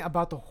significant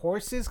about the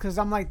horses? Because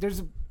I'm like,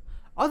 there's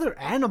other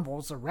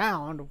animals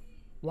around.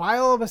 Why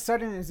all of a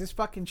sudden is this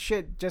fucking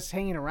shit just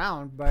hanging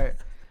around? But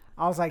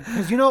I was like,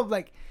 because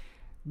like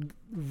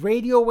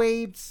radio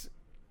waves,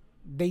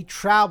 they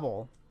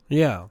travel.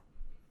 Yeah.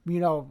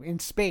 In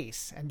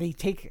space, and they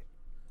take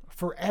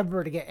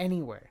forever to get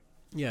anywhere.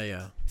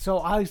 Yeah. So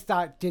I always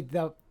thought, did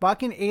the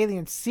fucking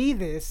aliens see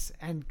this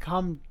and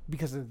come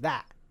because of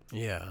that?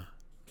 Yeah.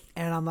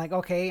 And I'm like,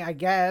 okay, I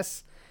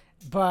guess,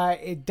 but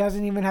it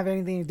doesn't even have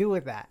anything to do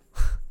with that.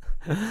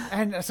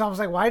 And so I was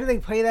like, why do they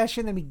play that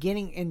shit in the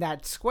beginning in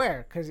that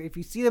square? Because if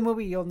you see the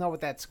movie, you'll know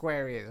what that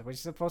square is, which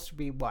is supposed to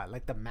be what,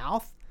 like the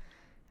mouth?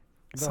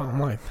 Something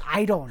like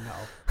I don't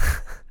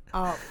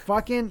know.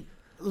 Fucking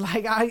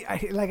like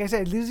I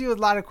said, it leaves you with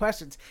a lot of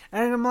questions,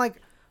 and I'm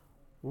like,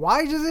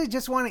 why does it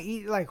just want to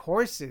eat like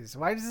horses?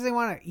 Why does it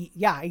want to eat?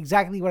 Yeah,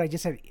 exactly what I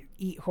just said.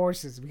 Eat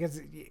horses because,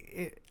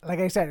 like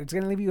I said, it's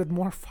gonna leave you with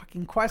more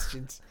fucking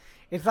questions.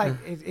 It's like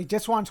it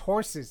just wants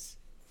horses,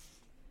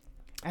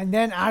 and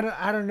then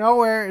out of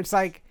nowhere, it's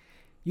like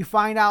you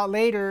find out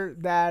later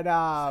that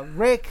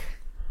Rick,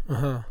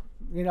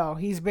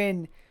 he's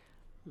been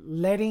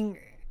letting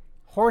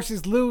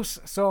horses loose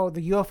so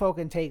the UFO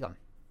can take them.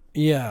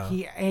 Yeah.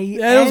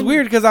 It was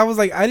weird because I was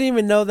like, I didn't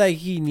even know that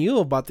he knew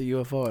about the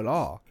UFO at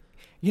all.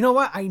 You know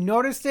what? I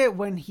noticed it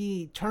when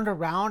he turned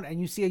around and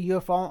you see a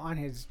UFO on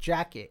his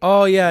jacket.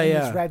 Oh, yeah,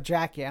 his red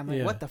jacket. I'm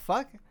like, what the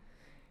fuck?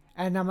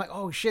 And I'm like,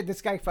 oh shit,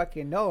 this guy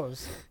fucking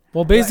knows.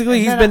 Well, basically,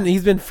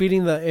 he's been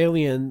feeding the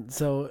alien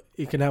so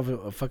he can have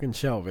a fucking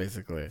show,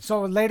 basically.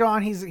 So later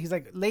on, he's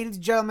like, ladies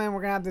and gentlemen,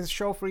 we're gonna have this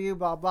show for you,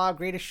 blah blah,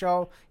 greatest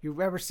show you've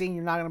ever seen.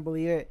 You're not gonna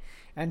believe it.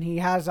 And he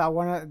has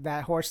one of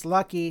that horse,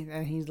 Lucky,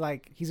 and he's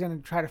gonna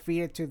try to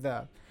feed it to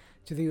the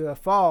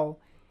UFO.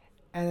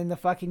 And then the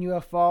fucking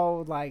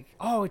UFO, like,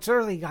 oh, it's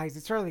early, guys,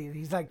 it's early.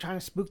 He's like trying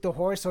to spook the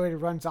horse so it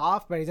runs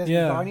off, but it doesn't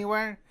go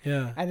anywhere.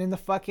 Yeah. And then the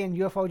fucking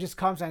UFO just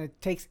comes and it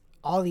takes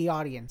all the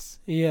audience.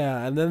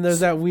 Yeah, and then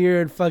there's that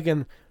weird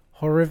fucking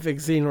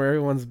horrific scene where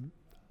everyone's,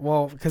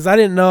 because I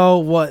didn't know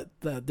what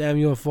the damn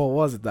UFO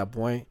was at that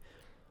point.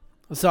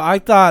 So I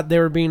thought they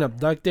were being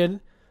abducted.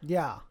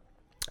 Yeah.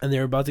 And they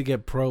were about to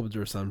get probed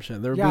or some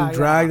shit. They were being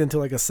dragged into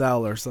like a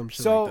cell or some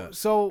shit like that.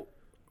 So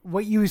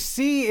what you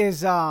see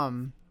is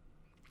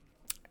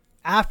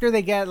after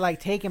they get like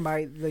taken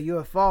by the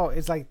UFO,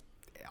 it's like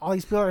all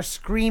these people are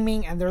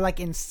screaming and they're like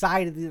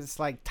inside of this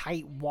like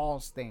tight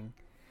walls thing.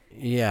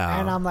 Yeah.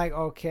 And I'm like,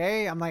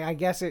 okay. I'm like, I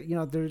guess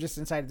they're just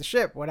inside the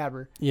ship,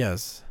 whatever.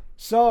 Yes.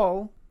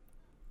 So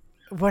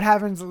what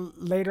happens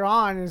later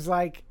on is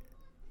like,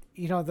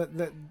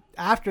 the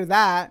after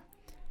that,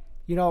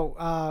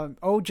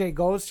 OJ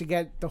goes to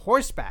get the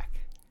horse back.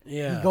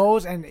 Yeah. He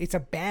goes and it's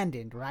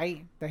abandoned,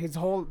 right? That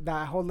whole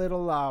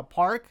little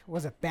park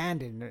was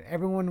abandoned.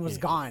 Everyone was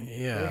gone.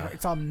 Yeah.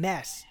 It's a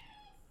mess.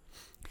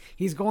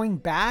 He's going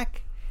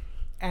back,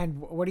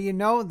 and what do you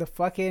know? The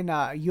fucking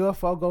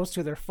UFO goes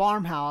to their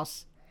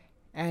farmhouse,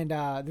 and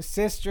the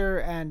sister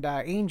and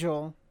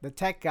Angel, the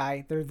tech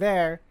guy, they're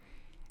there,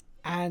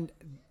 and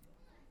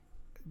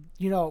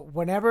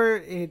whenever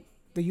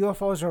the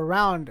UFOs are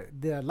around,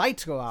 the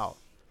lights go out,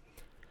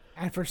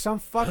 and for some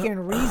fucking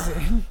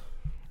reason.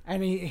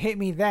 And it hit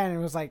me then. And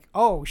it was like,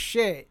 oh,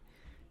 shit.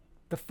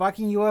 The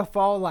fucking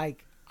UFO,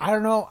 like, I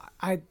don't know.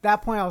 At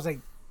that point, I was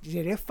like,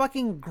 did it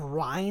fucking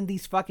grind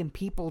these fucking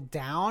people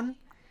down?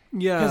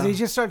 Yeah. Because it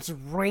just starts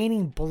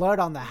raining blood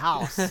on the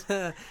house.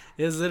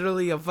 It's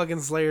literally a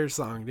fucking Slayer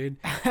song, dude.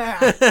 So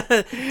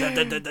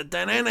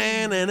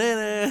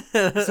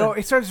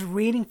it starts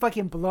raining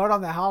fucking blood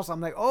on the house.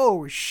 I'm like,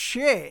 oh,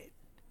 shit.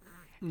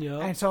 Yeah.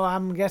 And so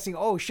I'm guessing,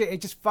 oh, shit.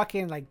 It just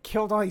fucking, like,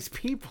 killed all these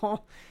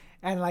people.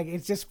 And, like,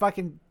 it's just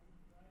fucking,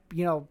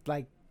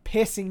 like,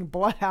 pissing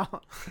blood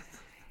out.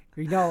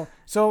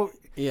 So...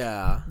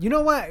 Yeah. You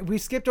know what? We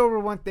skipped over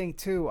one thing,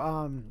 too.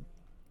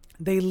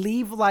 They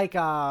leave, like,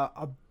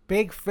 a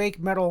big fake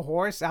metal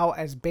horse out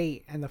as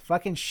bait. And the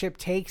fucking ship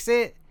takes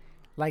it,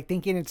 like,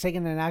 thinking it's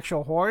taking an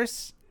actual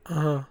horse.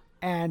 Uh-huh.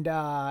 And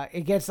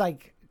it gets,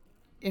 like,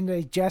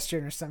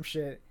 indigestion or some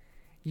shit.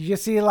 You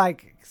just see,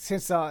 like,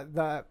 since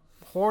the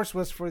horse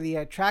was for the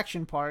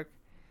attraction park,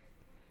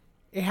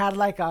 it had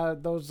like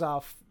those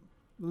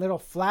little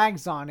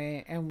flags on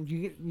it, and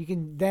you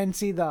can then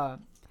see the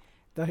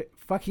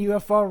fucking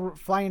UFO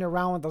flying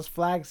around with those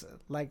flags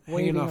like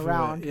waving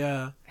around.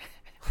 Yeah.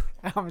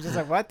 I was just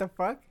like, what the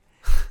fuck?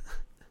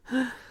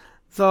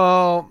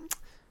 So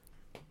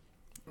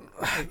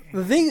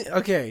the thing,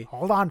 okay.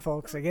 Hold on,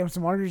 folks. I gave him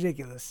some more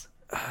ridiculous.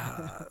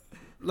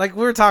 Like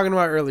we were talking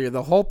about earlier,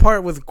 the whole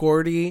part with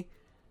Gordy.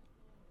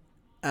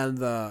 And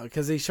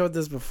because they showed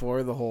this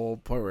before, the whole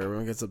part where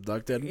everyone gets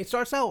abducted. It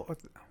starts out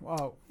with,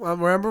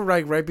 remember,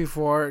 like, right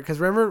before, because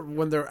remember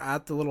when they're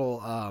at the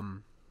little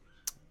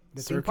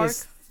the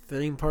circus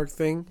theme park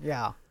thing?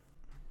 Yeah.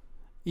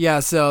 Yeah,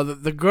 so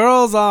the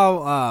girl's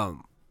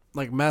all,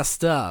 like,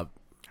 messed up.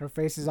 Her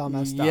face is all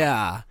messed up.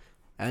 Yeah.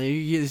 And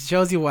it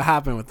shows you what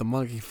happened with the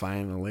monkey,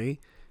 finally,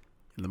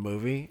 in the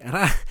movie.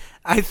 And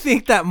I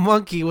think that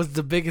monkey was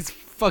the biggest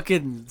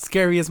fucking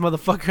scariest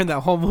motherfucker in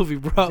that whole movie,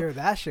 bro. Dude,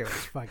 that shit was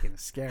fucking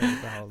scary,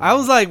 bro. I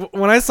was like,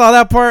 when I saw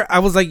that part, I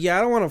was like, yeah,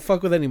 I don't want to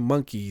fuck with any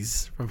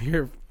monkeys from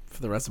here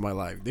for the rest of my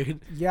life,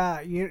 dude.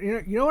 Yeah,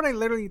 you know what I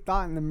literally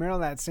thought in the middle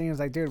of that scene? I was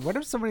like, dude, what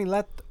if somebody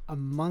let a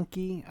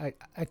monkey,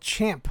 a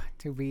chimp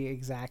to be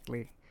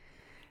exactly,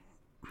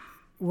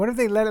 what if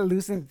they let it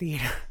loose in the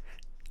theater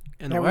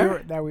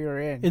that we were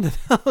in?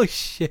 Oh,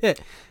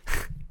 shit.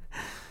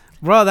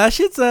 Bro, that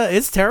shit's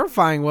it's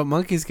terrifying what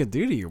monkeys could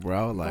do to you,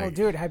 bro. Like, Oh,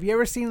 dude, have you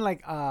ever seen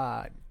like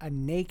a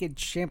naked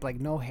chimp, like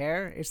no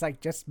hair? It's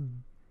like just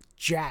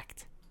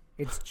jacked.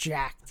 It's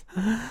jacked.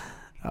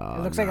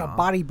 It looks like a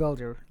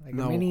bodybuilder, like a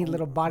mini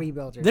little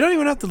bodybuilder. They don't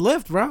even have to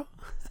lift, bro.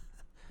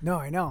 No,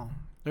 I know.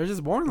 They're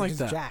just born They're like just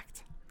that.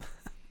 jacked.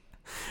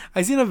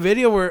 I seen a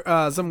video where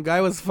some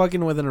guy was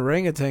fucking with an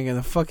orangutan, and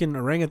the fucking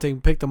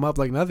orangutan picked him up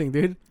like nothing,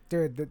 dude.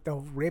 Dude,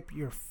 they'll rip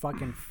your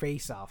fucking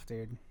face off,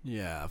 dude.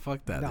 Yeah,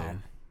 fuck that,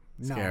 dude.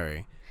 No.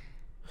 Scary.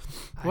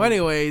 Well,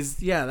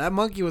 anyways, yeah, that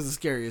monkey was the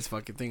scariest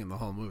fucking thing in the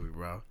whole movie,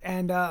 bro.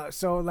 And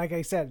so, like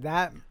I said,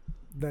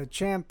 the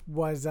chimp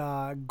was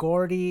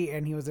Gordy,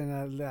 and he was in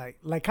a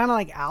like kind of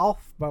like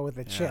Alf, but with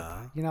a chip.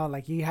 You know,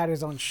 like he had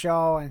his own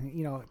show, and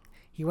you know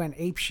he went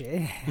ape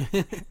shit,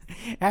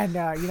 and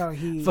you know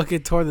he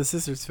fucking tore the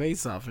sister's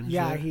face off and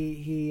shit.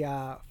 he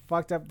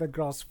fucked up the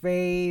girl's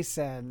face,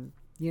 and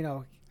you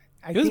know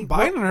he was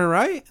biting her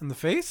right in the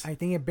face. I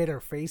think it bit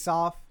her face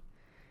off,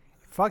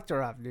 fucked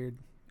her up, dude,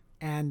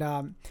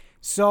 and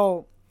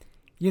so.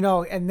 You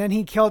know, and then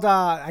he killed,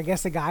 I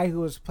guess, the guy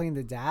who was playing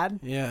the dad.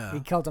 Yeah. He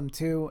killed him,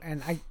 too.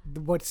 And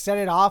what set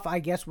it off, I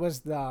guess, was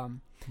the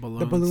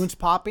balloons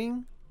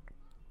popping.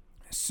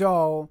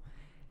 So,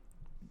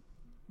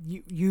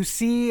 you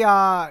see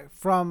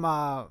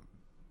from,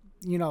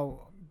 you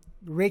know,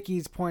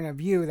 Ricky's point of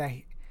view that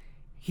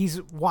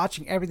he's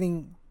watching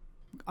everything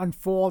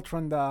unfold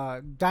from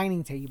the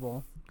dining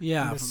table.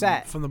 Yeah, the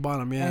set. From the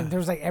bottom, yeah. And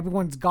there's, like,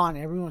 everyone's gone.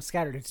 Everyone's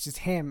scattered. It's just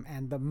him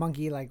and the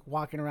monkey, like,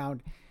 walking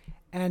around.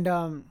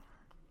 And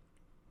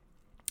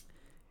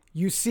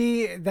you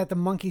see that the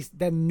monkey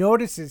then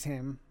notices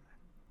him,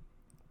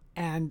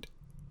 and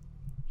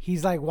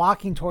he's like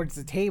walking towards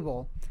the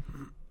table,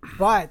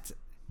 but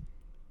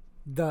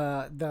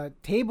the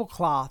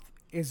tablecloth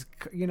is,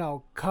 you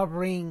know,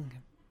 covering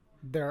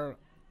their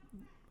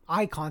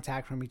eye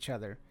contact from each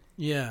other.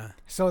 Yeah.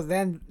 So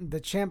then the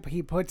chimp,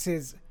 he puts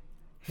his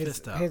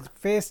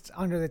fist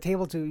under the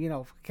table to, you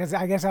know, because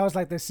I guess that was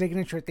like the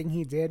signature thing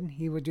he did.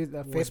 He would do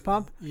the fist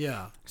pump.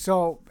 Yeah.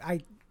 So I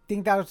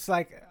think that was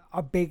like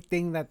a big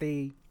thing that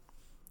they,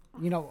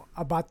 you know,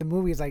 about the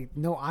movie is like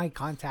no eye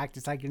contact.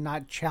 It's like you're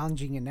not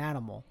challenging an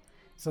animal.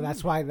 So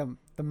that's why the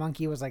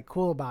monkey was like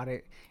cool about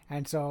it.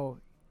 And so,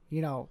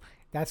 you know,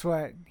 that's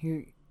what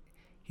he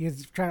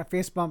was trying to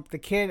fist bump the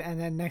kid, and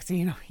then next thing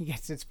you know, he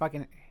gets his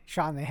fucking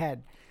shot in the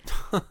head.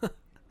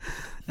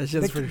 That's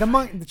just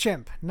the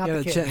chimp, not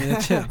the kid.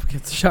 The chimp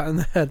gets shot in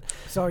the head.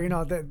 So, you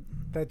know,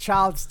 the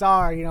child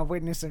star, you know,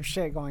 witnessed some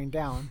shit going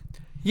down.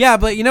 Yeah,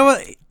 but you know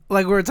what?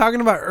 Like we were talking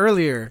about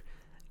earlier,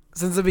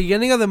 since the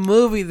beginning of the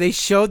movie, they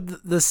showed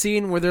the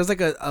scene where there's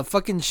like a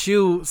fucking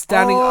shoe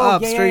standing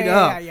up, straight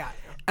up. Yeah.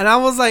 And I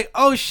was like,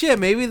 oh shit,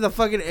 maybe the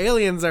fucking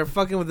aliens are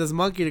fucking with this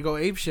monkey to go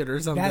ape shit or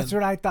something. That's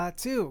what I thought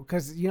too.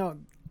 Because, you know,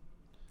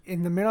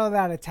 in the middle of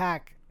that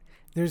attack,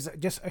 there's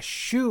just a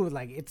shoe,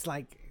 like it's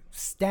like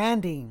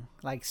standing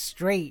like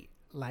straight,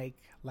 like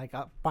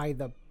up by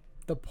the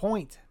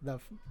point, the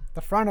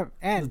front of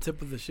end, the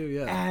tip of the shoe,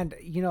 yeah. And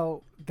you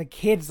know the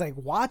kid's like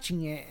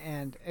watching it,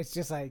 and it's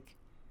just like,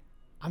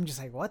 I'm just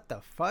like, what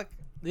the fuck?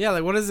 Yeah,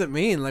 like what does it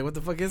mean? Like what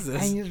the fuck is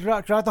this? And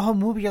throughout the whole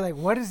movie, you're like,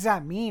 what does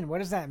that mean? What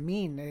does that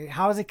mean?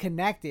 How is it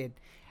connected?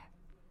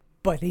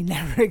 But they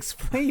never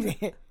explain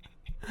it.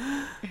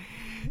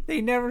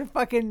 They never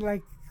fucking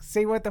like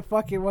say what the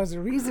fuck it was, the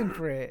reason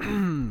for it.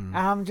 And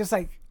I'm just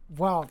like,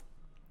 well,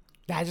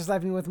 that just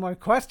left me with more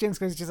questions,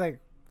 because it's just like,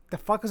 the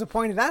fuck was the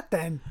point of that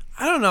then?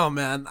 I don't know,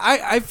 man.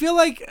 I feel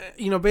like,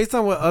 you know, based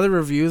on what other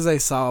reviews I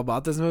saw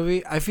about this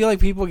movie, I feel like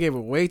people gave it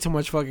way too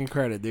much fucking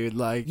credit, dude.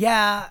 Like,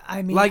 yeah,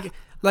 I mean, like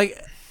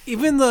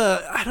even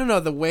I don't know,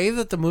 the way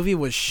that the movie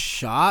was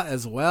shot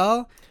as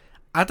well,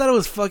 I thought it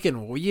was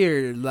fucking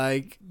weird.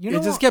 Like, you know,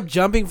 it just kept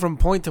jumping from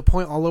point to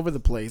point all over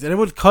the place, and it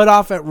would cut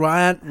off at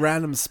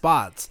random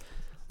spots.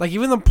 Like,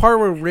 even the part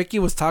where Ricky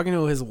was talking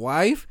to his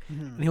wife,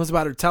 and he was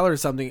about to tell her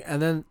something, and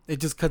then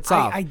it just cuts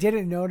off. I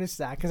didn't notice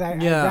that, because I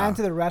ran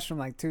to the restroom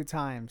like 2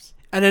 times.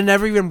 And it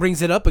never even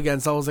brings it up again,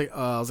 so I was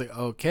like,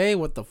 okay,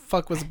 what the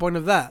fuck was the point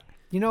of that?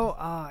 You know,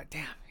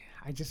 damn,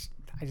 I just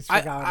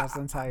forgot what I was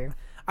going to tell you.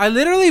 I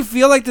literally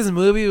feel like this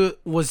movie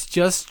was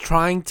just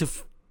trying to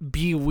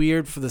be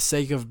weird for the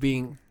sake of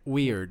being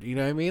weird. You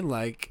know what I mean?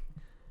 Like,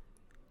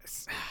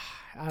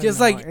 just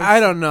like,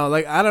 I don't know.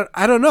 Like, I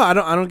don't know. I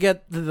don't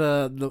get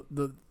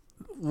the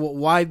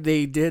why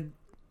they did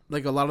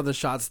like a lot of the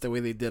shots the way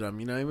they did them.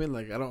 You know what I mean?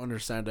 Like, I don't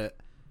understand it.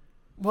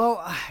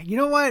 Well, you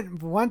know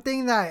what? One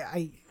thing that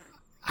I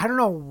don't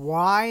know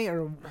why,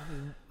 or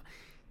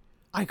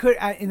I could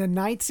in the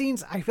night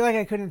scenes, I feel like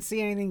I couldn't see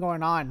anything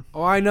going on.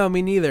 Oh, I know,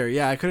 me neither.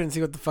 Yeah, I couldn't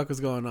see what the fuck was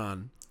going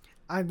on.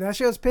 That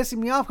shit was pissing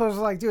me off, because I was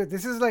like, dude,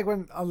 this is like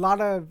when a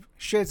lot of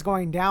shit's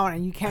going down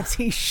and you can't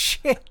see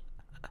shit.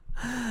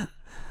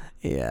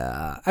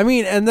 Yeah. I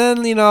mean, and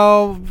then, you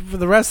know, for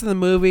the rest of the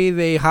movie,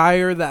 they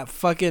hire that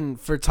fucking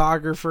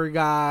photographer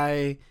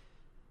guy,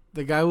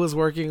 the guy who was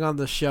working on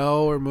the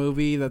show or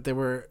movie that they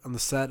were on the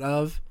set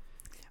of.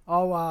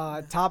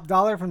 Oh, Top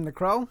Dollar from The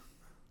Crow?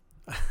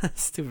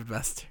 Stupid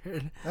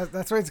bastard.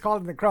 That's what it's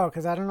called in The Crow,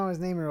 because I don't know his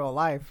name in real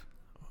life.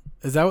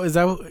 Is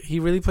that he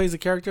really plays a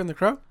character in The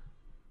Crow?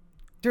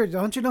 Dude,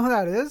 don't you know who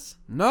that is?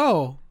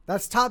 No.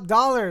 That's Top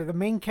Dollar, the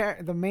main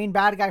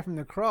bad guy from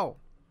The Crow.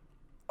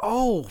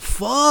 Oh,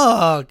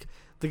 fuck.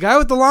 The guy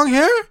with the long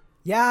hair?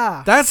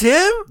 Yeah. That's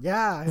him?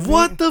 Yeah.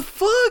 What the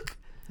fuck?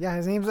 Yeah,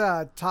 his name's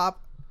Top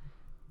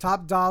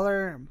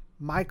Dollar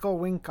Michael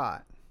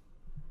Wincott.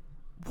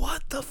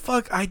 What the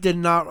fuck? I did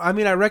not. I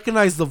mean, I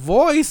recognize the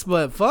voice,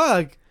 but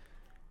fuck.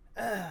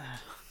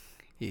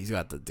 He's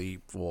got the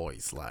deep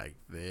voice like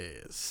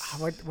this.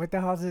 What the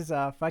hell's his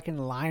fucking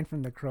line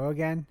from The Crow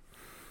again?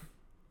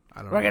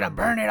 I don't We're know. gonna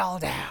burn it all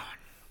down.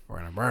 We're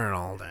gonna burn it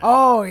all down.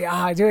 Oh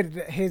yeah, dude,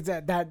 his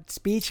that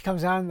speech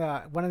comes out in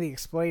one of the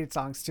Exploited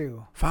songs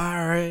too.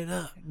 Fire it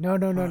up. No.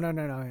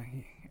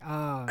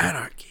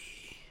 Anarchy.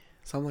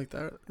 Something like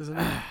that, isn't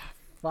it?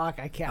 Fuck,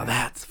 I can't. Now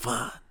that's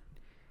fun.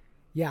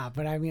 Yeah,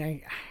 but I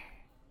mean,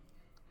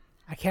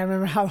 I can't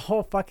remember how the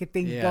whole fucking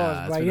thing Yeah, goes.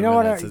 it's But been you a know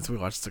what? minute since we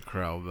watched The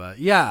Crow, but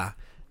yeah,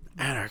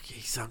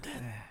 anarchy, something.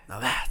 Now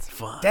that's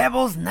fun.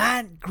 Devil's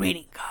Night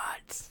greeting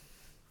cards.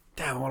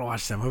 Damn, I want to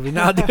watch that movie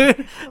now,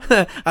 dude.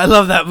 I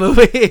love that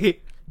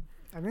movie.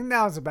 I think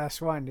that was the best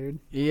one, dude.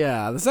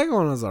 Yeah, the second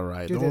one was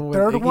alright. Dude, The the one with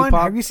third Iggy one.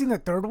 Pop? Have you seen the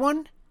third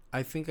one?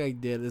 I think I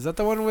did. Is that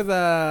the one with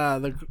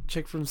the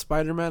chick from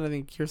Spider-Man? I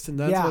think Kirsten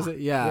Dunst, Yeah. was it?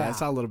 Yeah, Yeah. I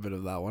saw a little bit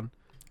of that one.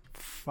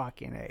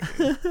 Fucking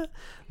A.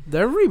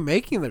 They're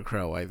remaking The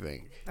Crow, I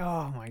think.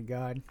 Oh my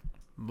god.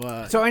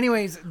 But So,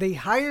 anyways, they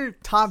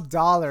hired Top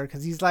Dollar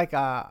because he's like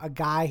a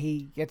guy.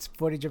 He gets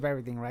footage of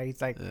everything, right?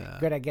 He's like Yeah.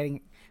 good at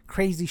getting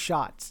crazy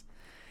shots.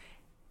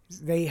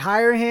 They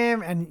hire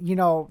him, and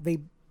they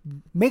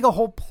make a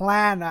whole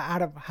plan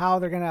out of how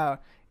they're gonna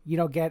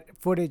get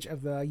footage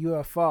of the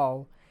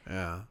UFO.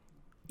 yeah.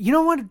 You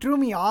know what threw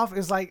me off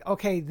is like,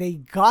 okay, they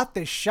got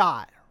the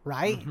shot,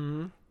 right?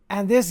 Mm-hmm.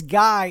 And this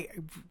guy,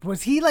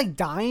 was he like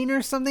dying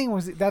or something?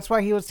 That's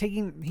why he was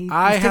taking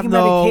I have taking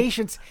no-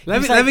 medications.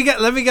 Let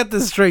He's me get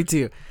this straight to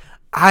you.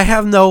 I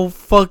have no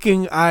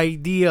fucking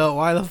idea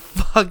why the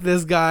fuck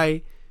this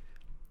guy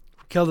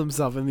killed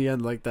himself in the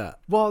end like that.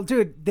 Well,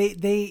 dude,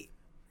 they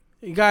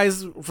You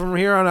guys, from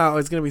here on out,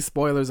 it's gonna be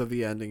spoilers of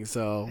the ending,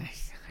 so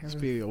just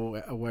be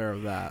aware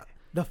of that.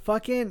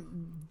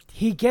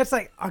 he gets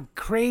like a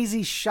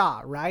crazy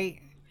shot, right?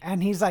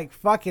 And he's like,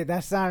 fuck it,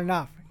 that's not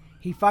enough.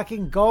 He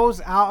fucking goes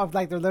out of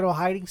like their little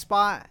hiding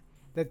spot,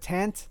 the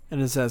tent.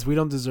 And it says, we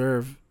don't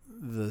deserve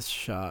this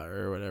shot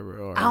or whatever.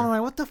 Or I'm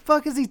like, what the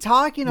fuck is he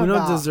talking we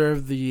about? don't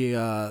deserve the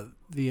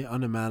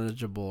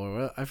unmanageable,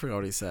 or I forgot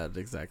what he said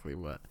exactly,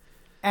 but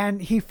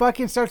And he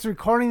fucking starts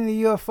recording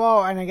the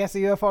UFO, and I guess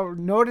the UFO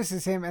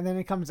notices him, and then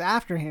it comes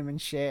after him and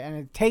shit, and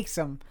it takes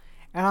him.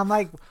 And I'm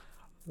like,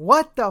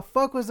 what the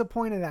fuck was the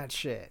point of that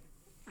shit?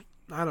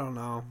 I don't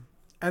know.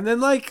 And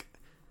then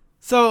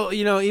so,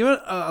 even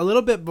a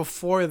little bit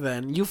before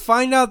then, you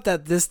find out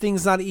that this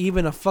thing's not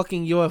even a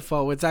fucking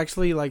UFO. It's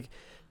actually like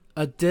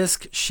a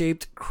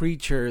disc-shaped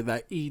creature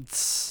that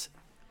eats.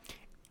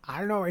 I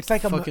don't know. It's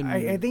like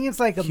I think it's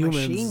like a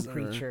machine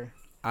creature.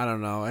 I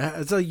don't know.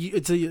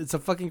 It's a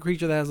fucking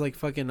creature that has like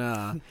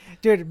fucking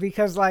Dude,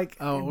 because like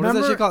what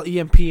is that shit called?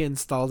 EMP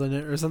installed in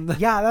it or something?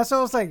 Yeah, that's what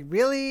I was like.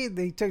 Really?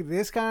 They took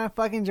this kind of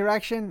fucking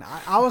direction?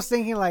 I was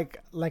thinking like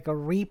a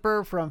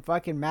Reaper from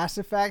fucking Mass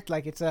Effect,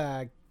 like it's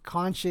a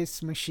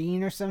conscious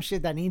machine or some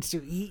shit that needs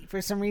to eat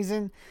for some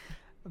reason.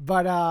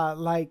 But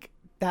like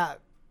that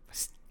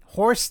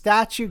horse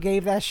statue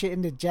gave that shit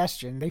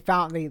indigestion.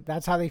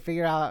 That's how they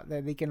figure out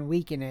that they can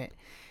weaken it.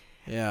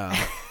 Yeah.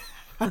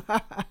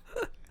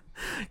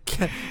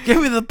 Give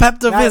me the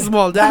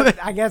Pepto-Bismol, damn it.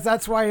 I guess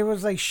that's why he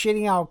was like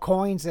shitting out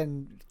coins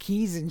and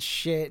keys and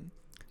shit.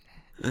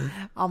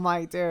 I'm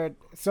like, dude.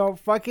 So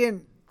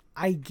fucking,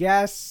 I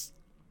guess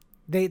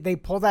they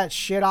pull that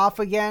shit off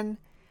again,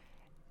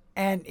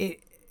 and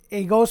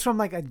it goes from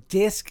like a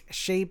disc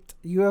shaped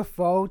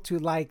UFO to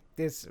like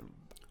this.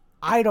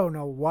 I don't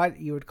know what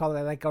you would call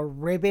it, like a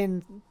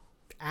ribbon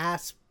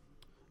ass.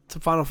 It's a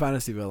Final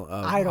Fantasy villain.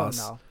 I don't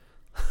know.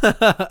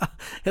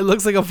 It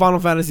looks like a Final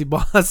Fantasy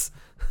boss.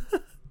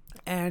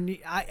 And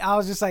I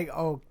was just like,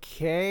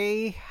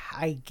 okay,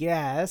 I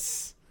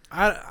guess.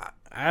 I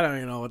don't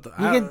even know what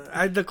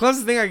the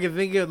closest thing I could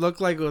think it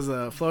looked like was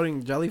a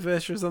floating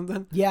jellyfish or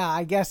something. Yeah,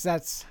 I guess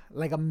that's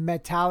like a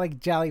metallic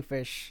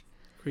jellyfish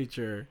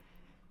Creature.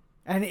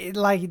 and it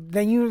like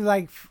then you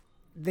like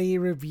they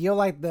reveal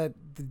like the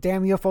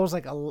damn UFO's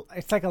like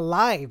it's like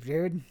alive,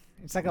 dude.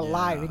 It's like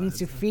alive. It needs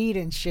to feed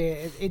and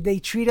shit. They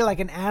treat it like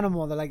an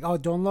animal. They're like, oh,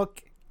 don't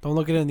look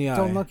it in the eye.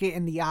 Don't look it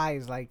in the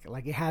eyes, like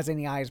it has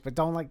any eyes, but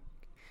don't like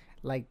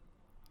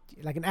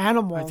an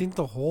animal. I think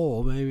the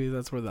hole, maybe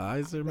that's where the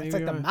eyes are. Maybe it's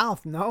like the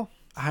mouth, no?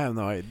 I have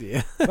no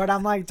idea. But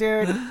I'm like,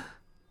 dude.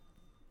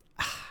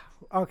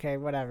 Okay,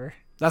 whatever.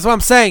 That's what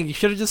I'm saying. You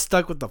should have just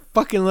stuck with the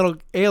fucking little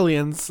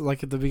aliens,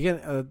 like at the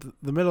beginning,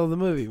 the middle of the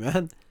movie,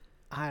 man.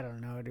 I don't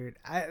know, dude.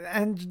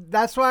 And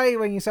that's why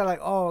when you said like,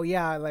 oh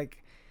yeah,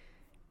 like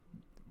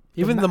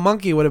even the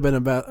monkey would have been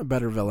a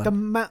better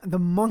villain. the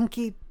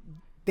monkey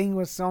thing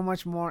was so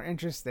much more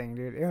interesting,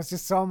 dude. It was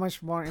just so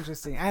much more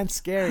interesting and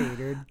scary,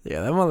 dude.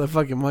 Yeah, that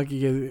motherfucking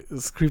monkey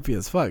is creepy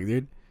as fuck,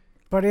 dude.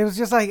 But it was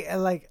just like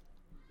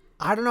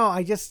I don't know.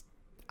 I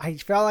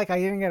felt like I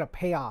didn't get a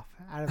payoff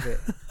out of it.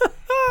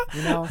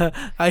 You know,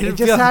 it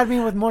just had me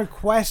with more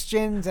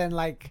questions and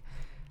like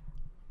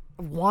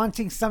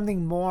wanting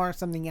something more,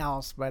 something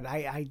else. But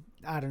I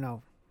don't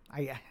know.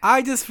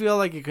 I just feel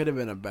like it could have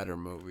been a better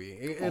movie.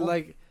 It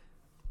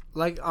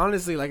like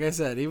honestly, like I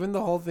said, even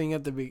the whole thing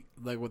at the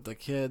like with the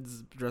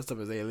kids dressed up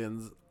as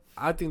aliens,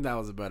 I think that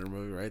was a better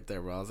movie right there.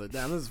 Bro, I was like,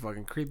 damn, this is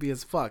fucking creepy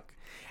as fuck.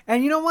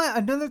 And you know what?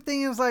 Another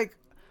thing is like,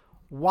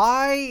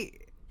 why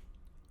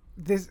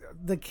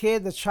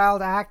the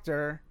child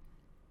actor?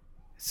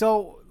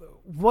 So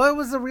what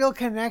was the real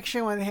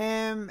connection with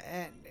him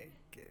and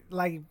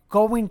like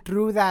going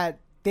through that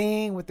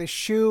thing with the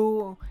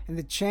shoe and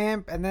the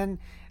chimp, and then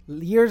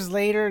years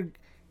later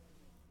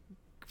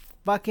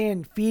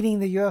fucking feeding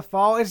the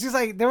UFO? It's just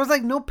like there was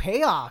like no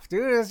payoff,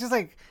 dude. It's just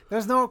like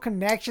there's no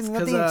connection,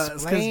 nothing explained.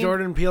 It's because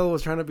Jordan Peele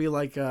was trying to be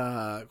like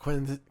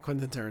Quentin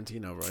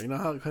Tarantino, bro. You know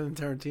how Quentin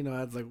Tarantino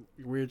adds like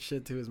weird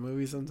shit to his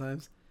movies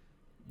sometimes?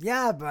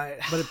 Yeah, but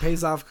it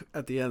pays off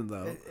at the end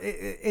though.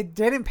 It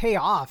didn't pay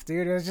off,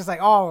 dude. It was just like,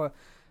 oh,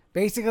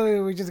 basically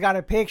we just got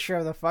a picture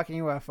of the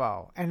fucking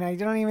UFO, and I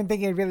don't even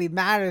think it really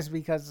matters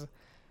because.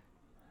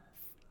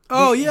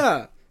 Oh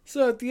yeah.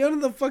 So at the end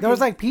of the fucking... There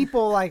was like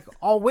people like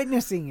all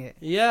witnessing it.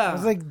 Yeah. It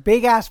was like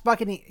big ass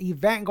fucking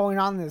event going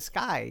on in the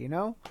sky, you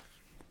know?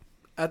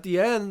 At the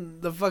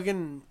end, the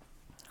fucking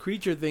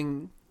creature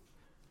thing,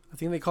 I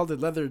think they called it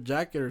leather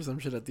jacket or some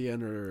shit at the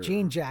end, or...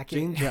 Jean jacket.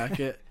 Jean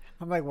jacket.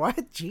 I'm like,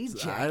 what? Jean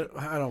jacket?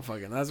 I don't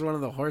fucking... That's one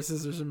of the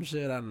horses or some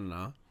shit. I don't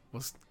know.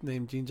 What's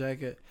named Jean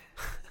jacket?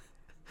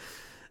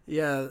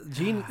 Yeah,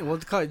 we'll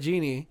call it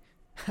Genie.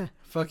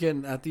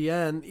 Fucking at the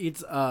end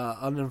eats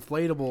an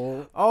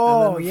inflatable.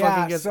 Oh, and then yeah.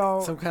 Fucking gets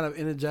so some kind of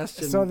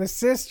indigestion. So the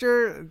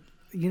sister,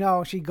 you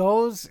know, she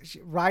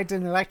rides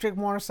an electric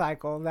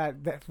motorcycle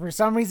that for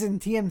some reason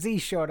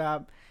TMZ showed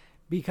up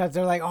because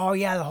they're like, oh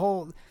yeah,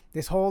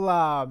 this whole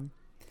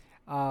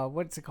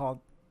what's it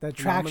called? The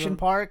attraction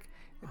park.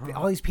 Uh-huh.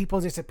 All these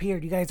people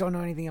disappeared. You guys don't know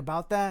anything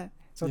about that.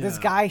 So this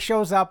guy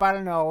shows up out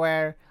of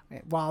nowhere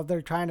while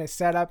they're trying to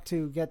set up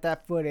to get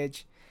that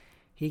footage.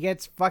 He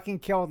gets fucking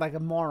killed like a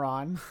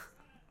moron.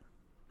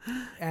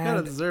 Kind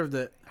of deserved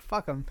it.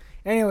 Fuck him.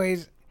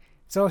 Anyways,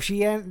 so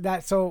she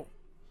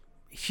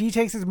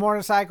takes his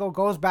motorcycle,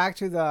 goes back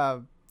to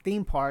the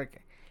theme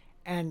park,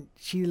 and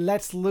she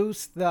lets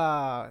loose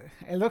it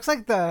looks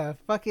like the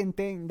fucking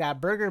thing,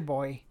 that Burger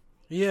Boy.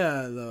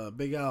 Yeah, the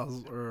Big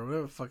Al's or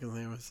whatever the fucking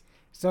name was.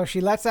 So she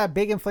lets that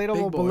big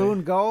inflatable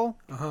balloon go,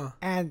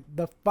 and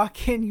the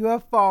fucking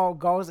UFO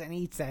goes and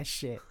eats that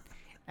shit.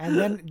 And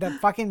then the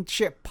fucking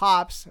shit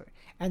pops,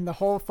 and the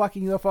whole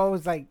fucking UFO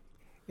is like,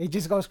 it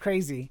just goes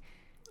crazy.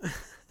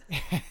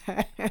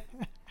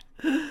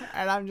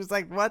 And I'm just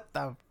like, what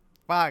the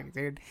fuck,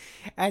 dude?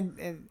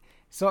 And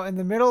so in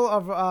the middle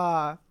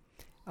of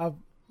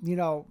you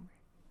know,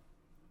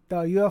 the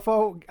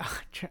UFO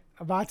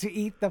about to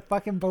eat the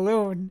fucking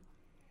balloon,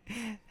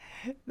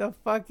 that's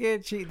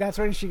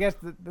when she gets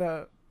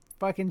the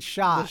fucking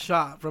shot. The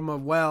shot from a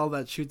well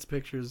that shoots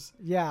pictures.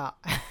 Yeah.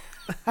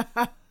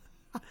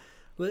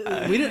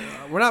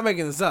 We're not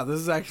making this up. This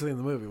is actually in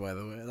the movie, by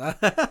the way.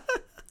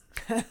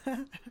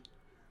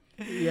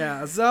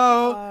 Yeah.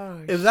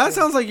 So if that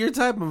sounds like your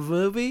type of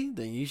movie,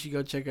 then you should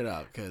go check it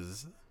out.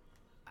 Cause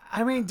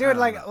I mean, dude,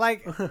 like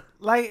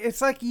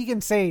it's like you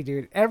can say,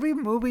 dude, every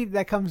movie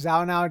that comes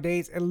out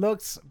nowadays, it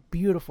looks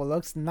beautiful,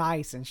 looks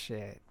nice and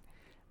shit.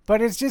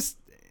 But it's just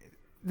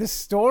the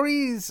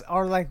stories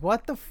are like,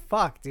 what the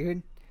fuck,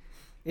 dude?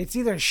 It's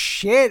either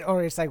shit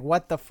or it's like,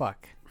 what the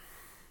fuck.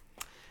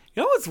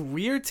 You know what's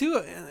weird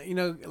too? You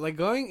know, like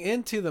going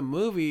into the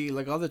movie,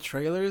 like all the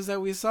trailers that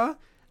we saw,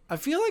 I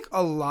feel like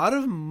a lot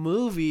of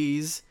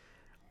movies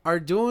are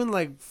doing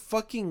like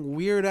fucking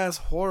weird ass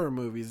horror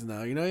movies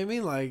now. You know what I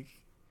mean? Like,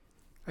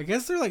 I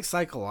guess they're like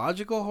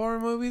psychological horror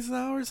movies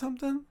now or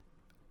something.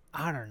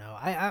 I don't know.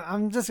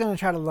 I'm just gonna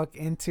try to look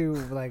into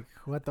like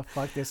what the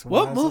fuck this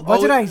was.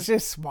 What did I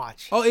just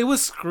watch? Oh, it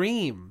was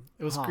Scream.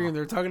 It was Scream. They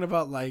were talking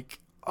about like,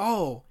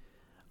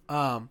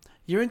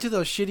 you're into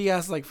those shitty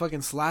ass like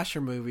fucking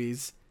slasher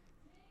movies,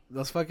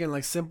 those fucking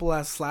like simple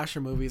ass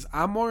slasher movies.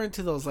 I'm more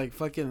into those like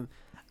fucking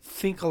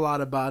think a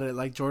lot about it,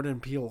 like Jordan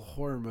Peele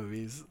horror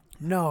movies.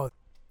 No.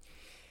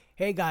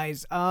 Hey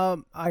guys,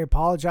 I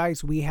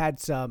apologize. We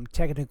had some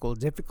technical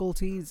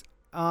difficulties.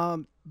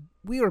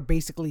 We were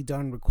basically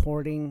done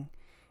recording,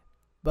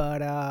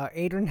 but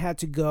Adrian had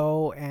to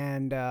go,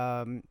 and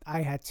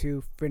I had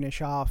to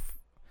finish off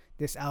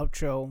this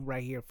outro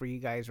right here for you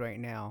guys right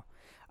now.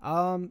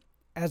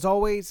 As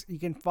always, you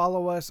can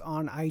follow us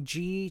on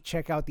IG,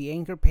 check out the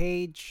Anchor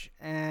page,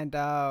 and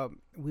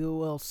we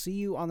will see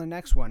you on the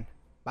next one.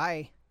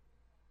 Bye.